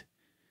 Hint,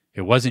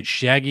 it wasn't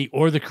Shaggy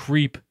or the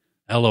Creep,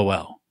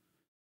 LOL.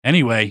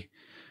 Anyway,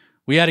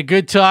 we had a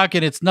good talk,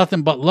 and it's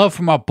nothing but love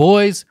from our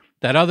boys.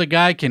 That other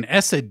guy can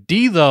S a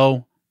D,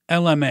 though,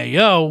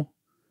 LMAO.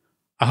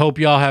 I hope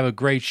y'all have a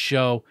great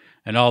show,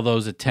 and all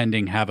those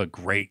attending have a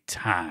great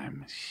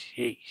time.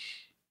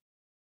 Sheesh.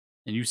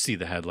 And you see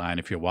the headline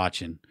if you're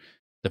watching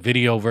the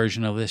video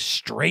version of this.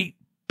 Straight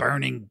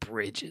burning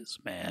bridges,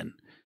 man.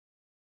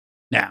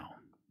 Now,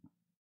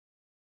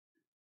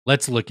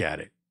 let's look at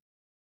it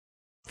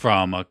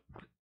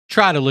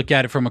try to look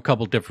at it from a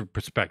couple different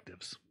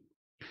perspectives.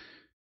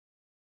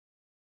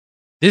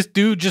 This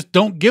dude just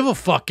don't give a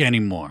fuck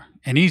anymore.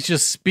 And he's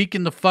just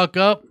speaking the fuck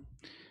up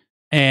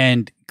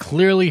and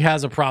clearly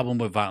has a problem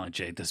with Violent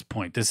J at this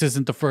point. This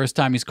isn't the first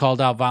time he's called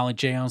out Violent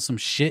J on some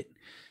shit.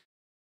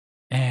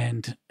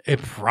 And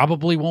it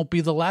probably won't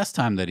be the last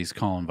time that he's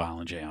calling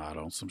Violent J out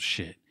on some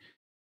shit.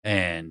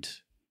 And,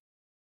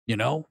 you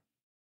know,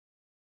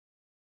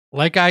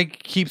 like I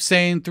keep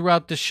saying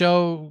throughout the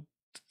show,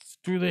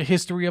 through the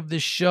history of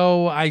this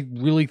show, I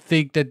really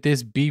think that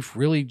this beef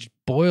really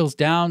boils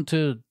down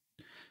to,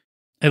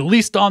 at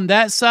least on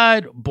that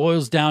side,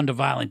 boils down to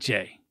Violent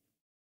J.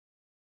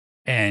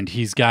 And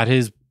he's got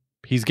his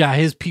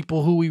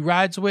people who he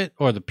rides with,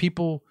 or the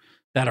people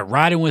that are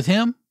riding with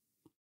him.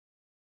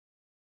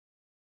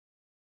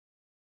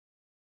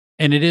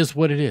 And it is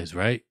what it is,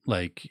 right?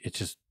 Like,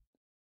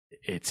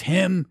 it's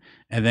him,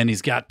 and then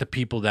he's got the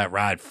people that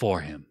ride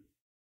for him.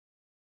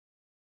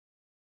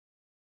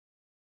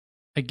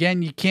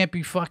 Again, you can't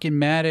be fucking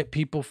mad at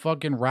people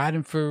fucking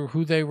riding for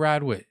who they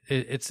ride with.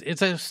 It's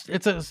a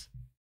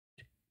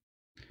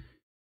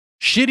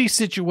shitty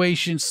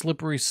situation,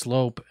 slippery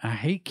slope. I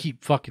hate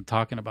keep fucking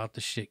talking about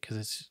this shit because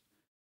it's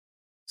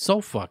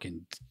so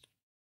fucking,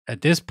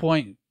 at this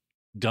point,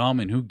 dumb,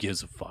 and who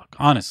gives a fuck?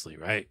 Honestly,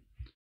 right?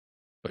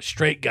 But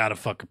Straight got a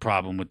fucking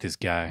problem with this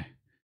guy.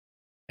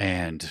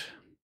 And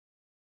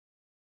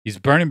he's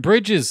burning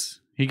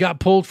bridges. He got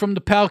pulled from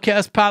the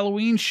Palcast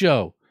Halloween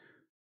show.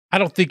 I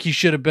don't think he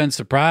should have been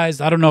surprised.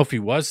 I don't know if he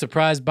was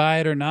surprised by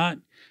it or not.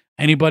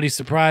 Anybody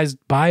surprised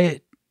by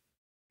it?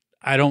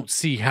 I don't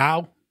see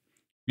how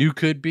you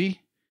could be.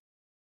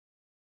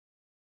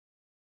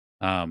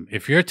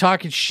 If you're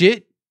talking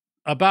shit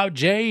about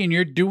Jay and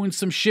you're doing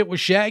some shit with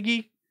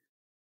Shaggy,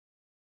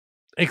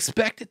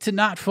 expect it to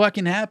not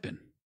fucking happen.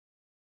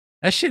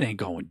 That shit ain't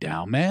going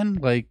down, man.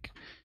 Like,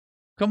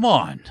 come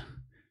on.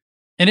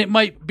 And it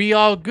might be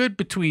all good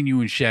between you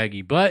and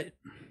Shaggy, but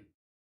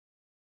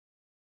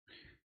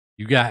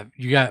you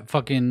got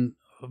fucking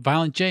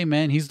Violent J,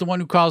 man. He's the one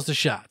who calls the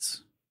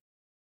shots.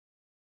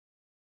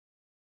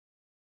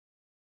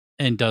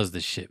 And does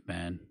this shit,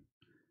 man.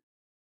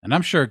 And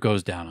I'm sure it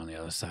goes down on the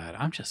other side.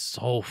 I'm just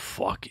so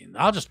fucking...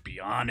 I'll just be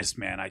honest,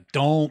 man. I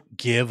don't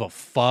give a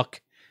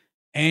fuck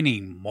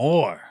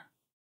anymore.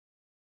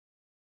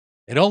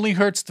 It only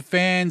hurts the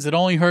fans. It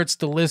only hurts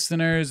the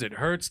listeners. It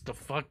hurts the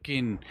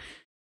fucking...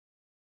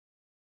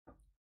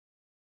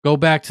 Go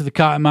back to the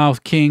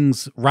Kottonouth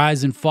Kings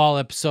Rise and Fall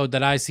episode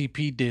that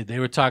ICP did. They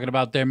were talking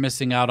about they're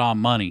missing out on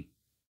money.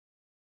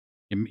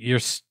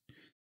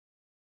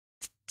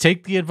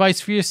 Take the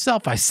advice for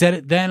yourself. I said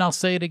it then. I'll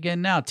say it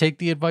again now. Take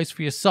the advice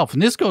for yourself.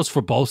 And this goes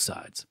for both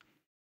sides.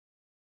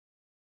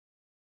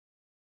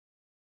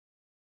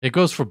 It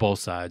goes for both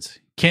sides.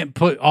 Can't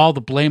put all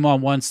the blame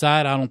on one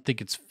side. I don't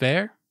think it's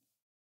fair.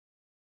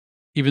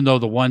 Even though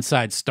the one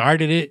side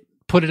started it,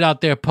 put it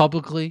out there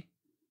publicly.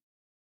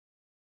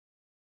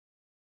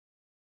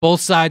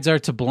 Both sides are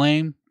to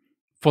blame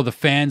for the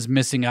fans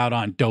missing out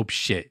on dope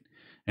shit.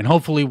 And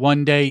hopefully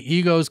one day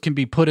egos can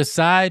be put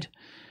aside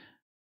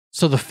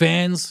so the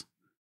fans,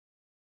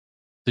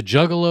 the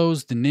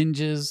juggalos, the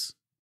ninjas,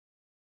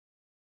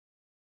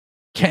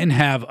 can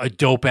have a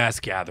dope-ass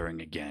gathering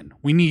again.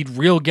 We need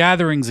real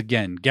gatherings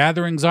again.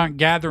 Gatherings aren't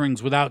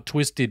gatherings without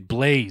Twiztid,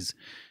 Blaze,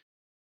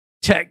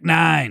 Tech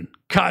 9,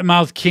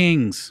 Kottonouth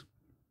Kings.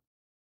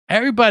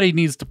 Everybody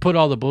needs to put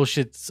all the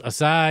bullshit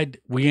aside.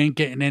 We ain't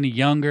getting any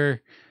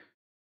younger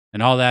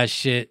and all that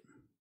shit.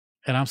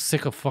 And I'm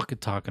sick of fucking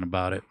talking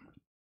about it.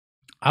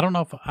 I don't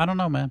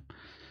know, man.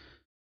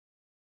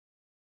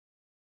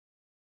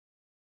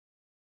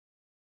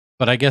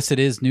 But I guess it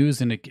is news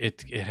and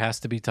it has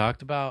to be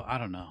talked about. I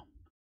don't know.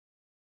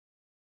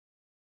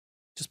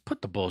 Just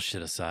put the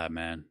bullshit aside,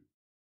 man.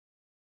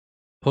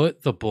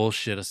 Put the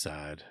bullshit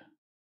aside.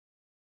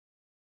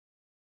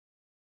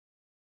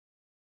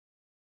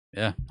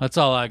 Yeah, that's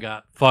all I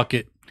got. Fuck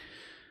it.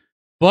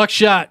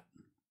 Buckshot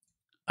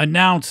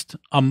announced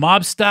a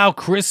mob-style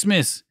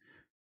Christmas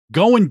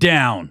going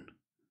down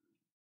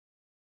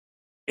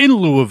in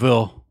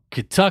Louisville,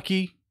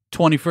 Kentucky.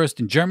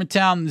 21st in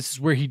Germantown. This is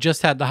where he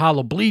just had the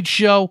Hollow Bleed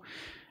show.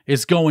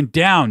 It's going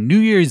down New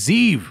Year's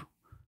Eve.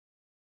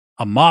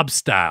 A mob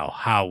style.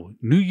 How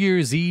New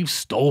Year's Eve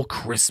stole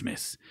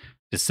Christmas.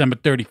 December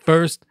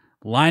 31st.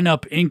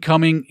 Lineup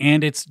incoming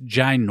and it's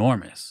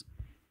ginormous.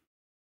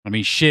 I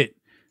mean, shit.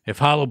 If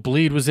Hollow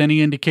Bleed was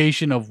any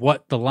indication of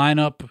what the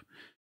lineup,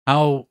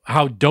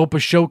 how dope a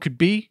show could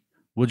be,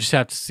 we'll just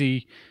have to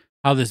see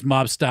how this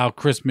mob style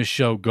Christmas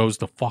show goes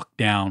the fuck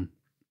down.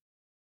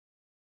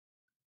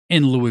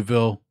 In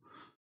Louisville,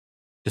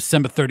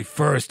 December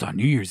 31st on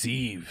New Year's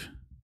Eve.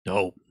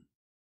 Dope.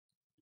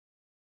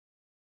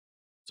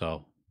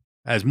 So,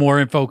 as more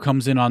info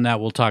comes in on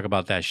that, we'll talk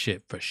about that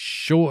shit for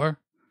sure.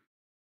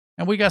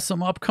 And we got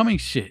some upcoming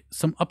shit,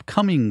 some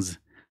upcomings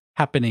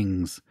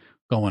happenings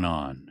going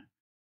on.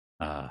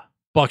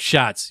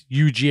 Buckshot's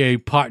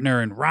UGA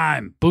partner in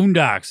rhyme,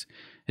 Boondocks,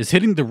 is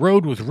hitting the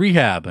road with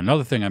rehab.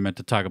 Another thing I meant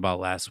to talk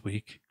about last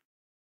week.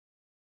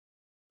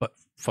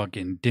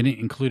 Fucking didn't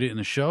include it in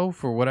the show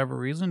for whatever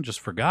reason, just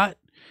forgot.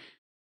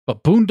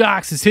 But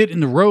Boondocks is hitting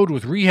the road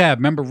with Rehab.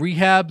 Remember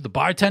Rehab, the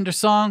bartender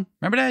song?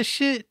 Remember that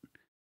shit?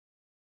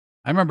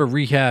 I remember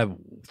Rehab,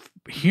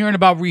 hearing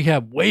about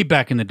Rehab way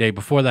back in the day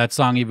before that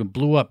song even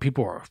blew up.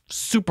 People were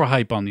super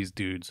hype on these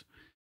dudes.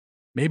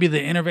 Maybe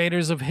the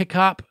innovators of hip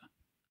hop?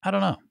 I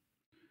don't know.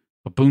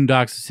 But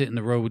Boondocks is hitting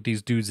the road with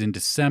these dudes in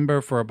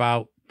December for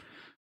about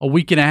a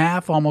week and a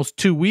half, almost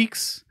 2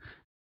 weeks.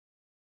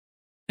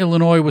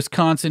 Illinois,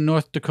 Wisconsin,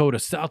 North Dakota,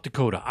 South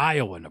Dakota,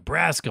 Iowa,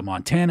 Nebraska,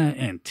 Montana,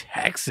 and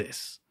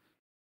Texas.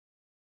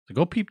 So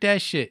go peep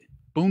that shit.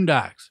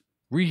 Boondocks,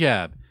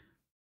 Rehab.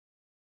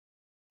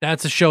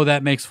 That's a show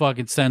that makes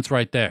fucking sense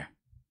right there.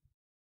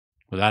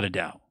 Without a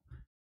doubt.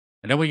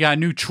 And then we got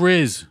new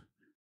Trizz.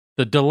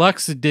 The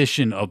deluxe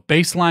edition of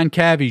Baseline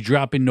Cavi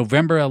dropping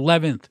November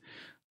 11th.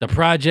 The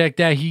project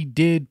that he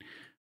did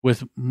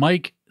with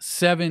Mike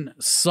 7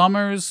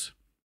 Summers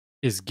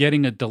is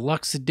getting a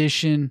deluxe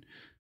edition.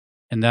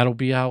 And that'll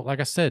be out, like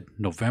I said,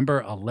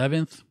 November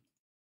 11th.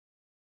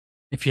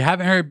 If you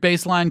haven't heard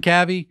Baseline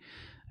Cavi,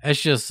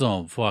 that's just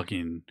some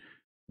fucking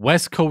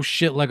West Coast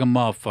shit like a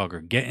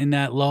motherfucker. Get in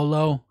that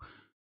low,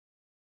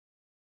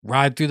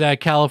 ride through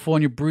that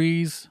California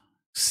breeze.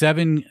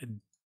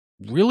 7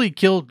 really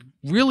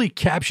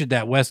captured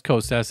that West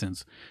Coast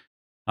essence.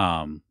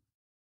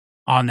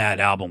 on that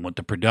album with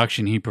the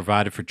production he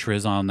provided for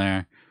Trizz on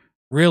there.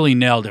 Really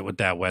nailed it with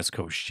that West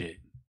Coast shit,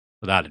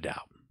 without a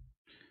doubt.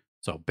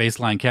 So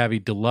Baseline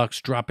Cavi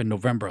Deluxe dropping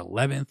November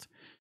 11th.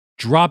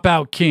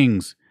 Dropout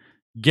Kings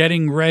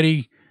getting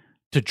ready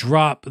to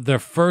drop their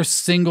first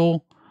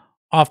single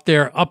off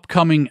their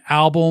upcoming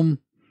album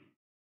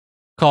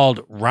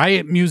called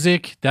Riot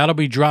Music. That'll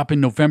be dropping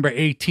November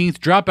 18th.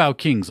 Dropout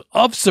Kings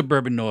of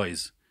Suburban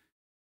Noize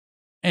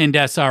and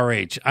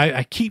SRH.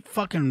 I keep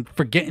fucking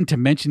forgetting to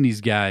mention these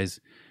guys,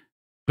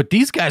 but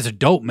these guys are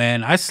dope,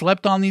 man. I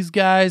slept on these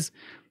guys.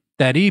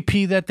 That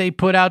EP that they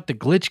put out, the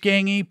Glitch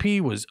Gang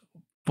EP, was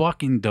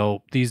fucking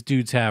dope. These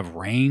dudes have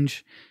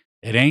range.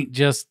 It ain't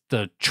just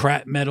the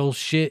trap metal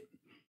shit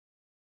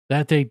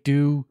that they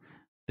do.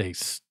 They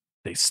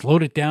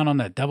slowed it down on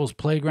that Devil's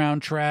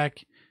Playground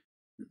track.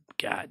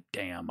 God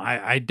damn.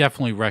 I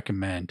definitely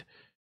recommend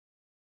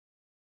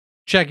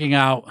checking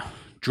out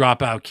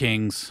Dropout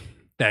Kings,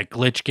 that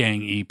Glitch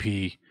Gang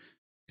EP,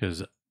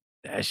 because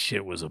that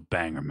shit was a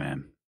banger,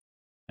 man.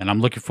 And I'm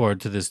looking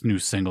forward to this new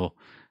single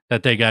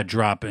that they got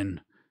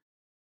dropping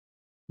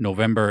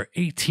November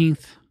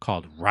 18th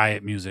called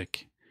Riot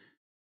Music.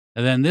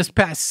 And then this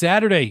past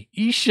Saturday,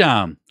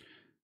 Esham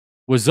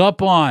was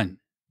up on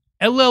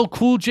LL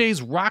Cool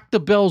J's Rock the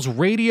Bells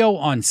radio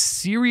on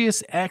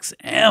Sirius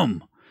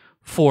XM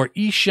for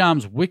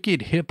Esham's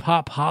Wicked Hip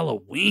Hop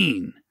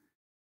Halloween.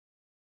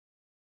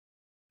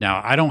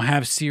 Now, I don't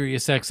have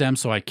Sirius XM,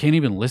 so I can't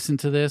even listen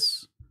to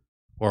this,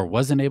 or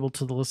wasn't able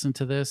to listen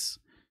to this.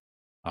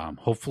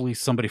 Hopefully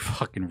somebody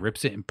fucking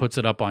rips it and puts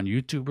it up on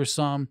YouTube or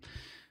something.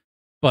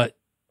 But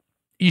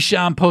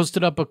Esham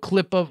posted up a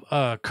clip of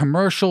a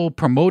commercial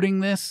promoting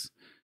this,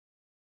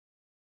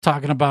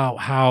 talking about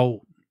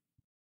how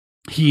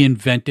he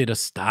invented a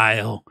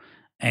style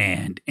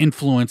and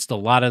influenced a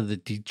lot of the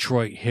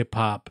Detroit hip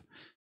hop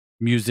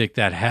music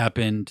that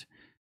happened.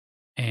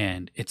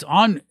 And it's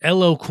on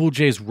LL Cool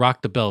J's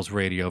Rock the Bells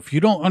radio. If you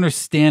don't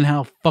understand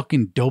how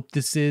fucking dope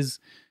this is,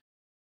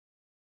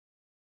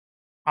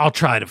 I'll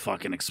try to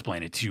fucking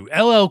explain it to you.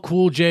 LL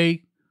Cool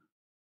J,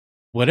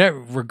 whatever,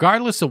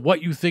 regardless of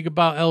what you think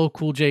about LL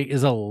Cool J,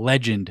 is a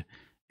legend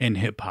in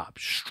hip hop,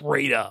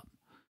 straight up.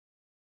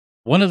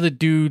 One of the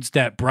dudes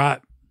that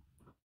brought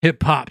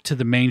hip hop to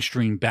the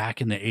mainstream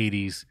back in the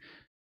 80s,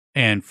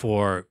 and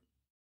for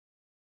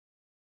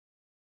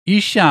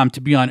Esham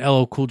to be on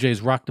LL Cool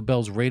J's Rock the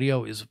Bells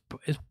radio is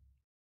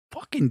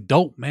fucking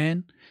dope,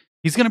 man.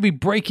 He's going to be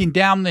breaking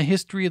down the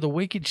history of the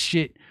wicked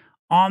shit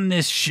on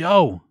this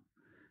show.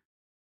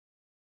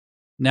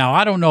 Now,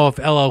 I don't know if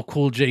LL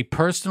Cool J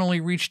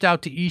personally reached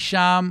out to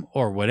Esham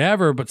or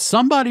whatever, but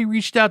somebody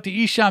reached out to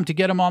Esham to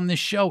get him on this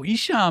show.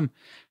 Esham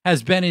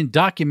has been in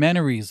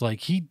documentaries.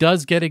 Like, he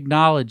does get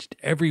acknowledged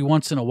every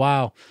once in a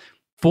while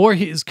for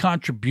his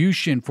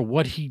contribution for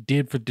what he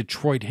did for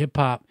Detroit hip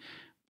hop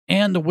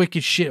and the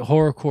wicked shit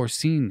horrorcore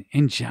scene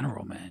in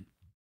general, man.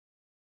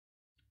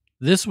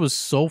 This was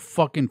so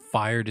fucking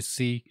fire to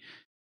see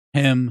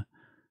him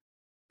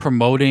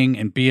promoting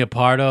and be a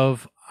part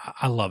of.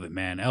 I love it,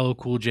 man. LL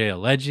Cool J, a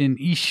legend.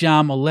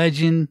 Esham, a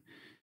legend.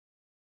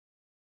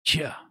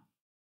 Yeah.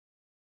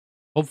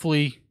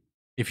 Hopefully,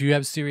 if you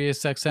have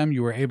Sirius XM,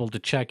 you were able to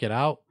check it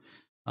out.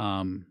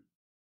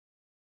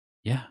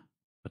 Yeah.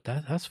 But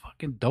that's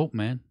fucking dope,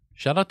 man.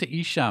 Shout out to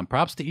Esham.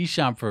 Props to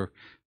Esham for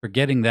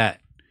getting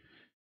that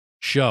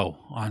show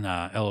on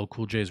LL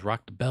Cool J's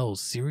Rock the Bells,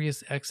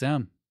 Sirius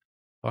XM.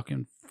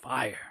 Fucking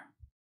fire.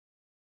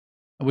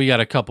 We got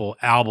a couple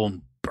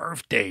album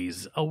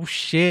birthdays. Oh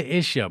shit,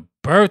 it's your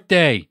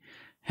birthday.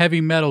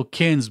 Heavy Metal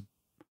Kins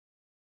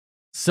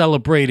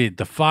celebrated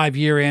the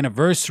 5-year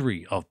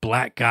anniversary of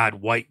Black God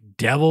White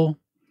Devil.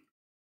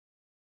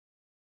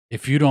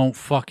 If you don't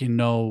fucking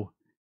know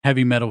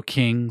Heavy Metal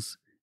Kings,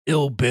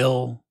 Ill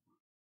Bill,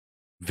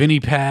 Vinnie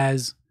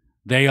Paz,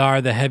 they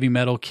are the Heavy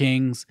Metal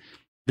Kings.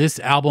 This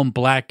album,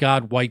 Black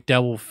God White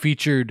Devil,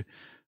 featured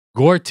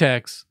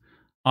Gore-Tex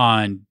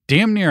on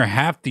damn near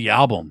half the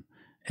album,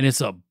 and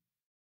it's a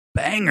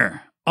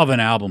banger of an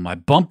album. I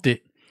bumped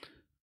it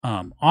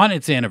on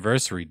its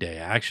anniversary day,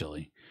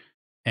 actually,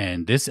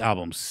 and this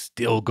album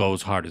still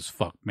goes hard as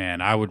fuck,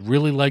 man. I would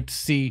really like to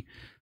see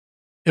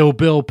Ill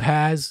Bill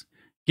Paz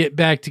get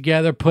back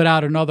together, put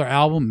out another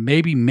album,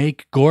 maybe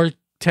make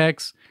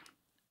Gore-Tex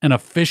an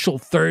official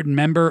third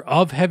member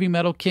of Heavy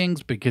Metal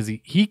Kings, because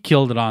he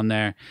killed it on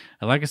there.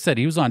 And like I said,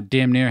 he was on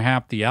damn near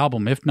half the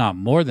album, if not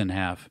more than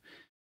half.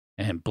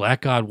 And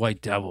Black God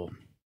White Devil,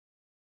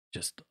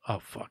 just a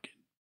fucking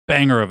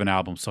banger of an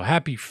album. So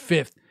happy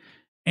 5th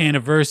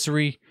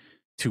anniversary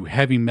to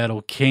Heavy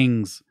Metal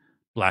Kings,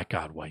 Black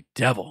God White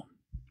Devil.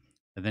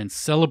 And then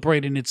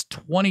celebrating its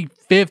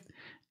 25th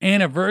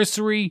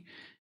anniversary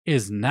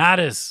is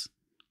Natas,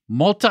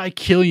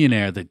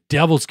 Multikillionaire, The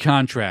Devil's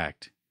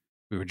Contract.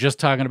 We were just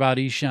talking about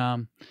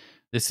Esham.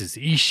 This is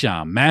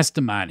Esham,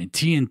 Mastermind, and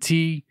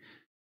TNT.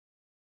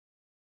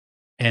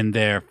 And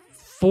their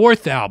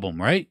 4th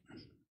album, right?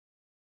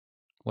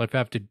 Life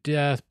After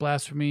Death,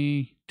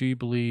 Blasphemy, Do You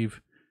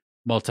Believe?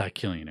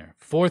 Multikillionaire.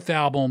 4th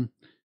album.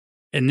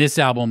 And this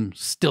album,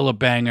 still a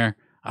banger.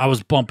 I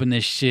was bumping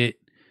this shit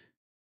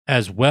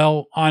as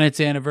well on its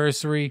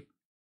anniversary.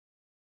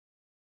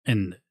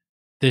 And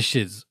this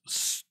shit's...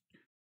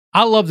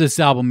 I love this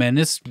album, man.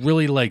 This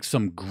really like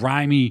some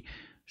grimy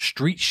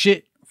street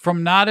shit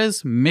from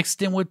Natas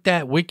mixed in with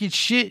that wicked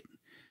shit.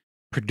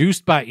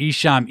 Produced by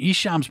Esham.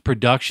 Esham's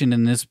production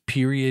in this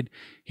period,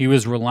 he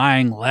was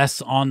relying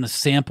less on the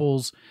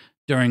samples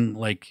during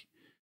like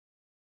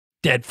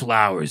Dead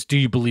Flowers, Do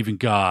You Believe in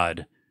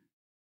God,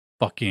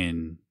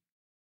 fucking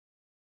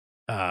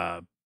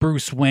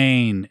Bruce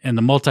Wayne, and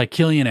the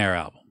Multikillionaire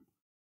album.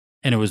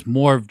 And it was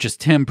more of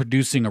just him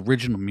producing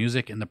original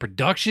music. And the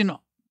production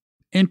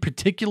in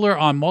particular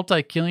on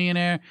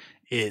Multikillionaire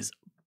is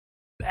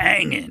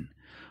banging.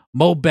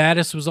 Mo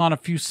Baddis was on a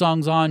few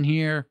songs on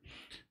here.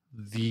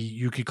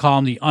 You could call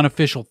him the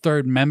unofficial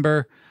third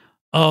member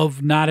of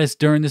Natas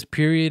during this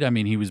period. I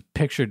mean, he was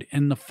pictured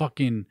in the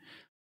fucking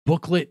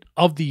booklet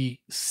of the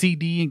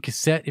CD and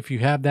cassette if you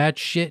have that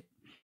shit.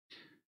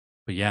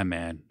 But yeah,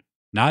 man.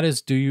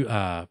 Natas,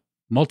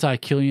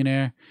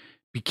 Multikillionaire.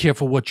 Be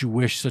Careful What You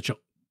Wish. Such a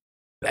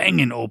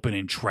banging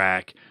opening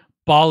track.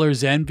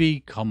 Baller's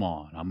Envy. Come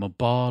on. I'm a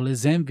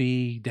baller's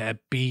envy. That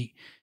beat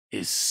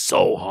is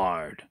so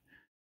hard.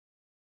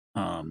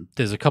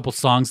 There's a couple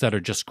songs that are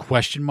just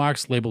question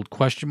marks, labeled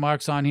question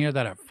marks on here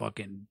that are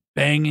fucking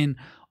banging.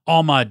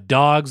 All My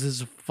Dogs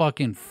is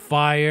fucking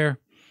fire.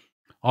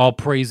 All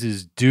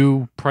Praises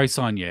Due. Price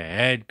on Your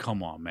Head.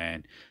 Come on,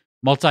 man.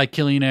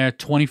 Multikillionaire,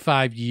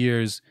 25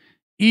 years.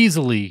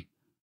 Easily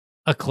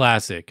a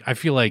classic. I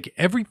feel like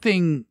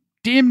everything,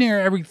 damn near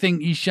everything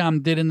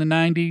Esham did in the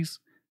 90s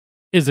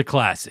is a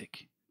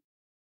classic.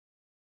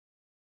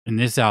 And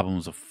this album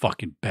was a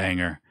fucking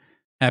banger.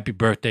 Happy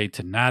birthday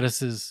to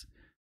Natas'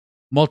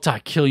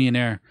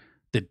 Multikillionaire,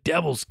 The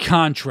Devil's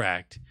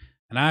Contract.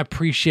 And I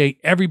appreciate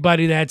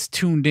everybody that's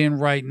tuned in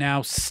right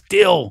now.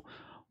 Still,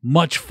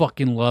 much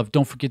fucking love.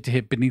 Don't forget to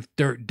hit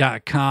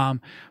beneathdirt.com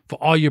for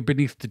all your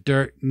Beneath the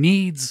Dirt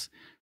needs.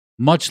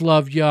 Much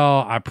love,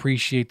 y'all. I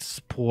appreciate the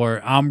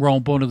support. I'm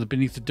Ron Bone of the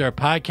Beneath the Dirt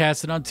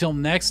podcast. And until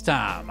next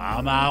time,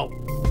 I'm out.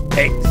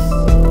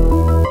 Peace.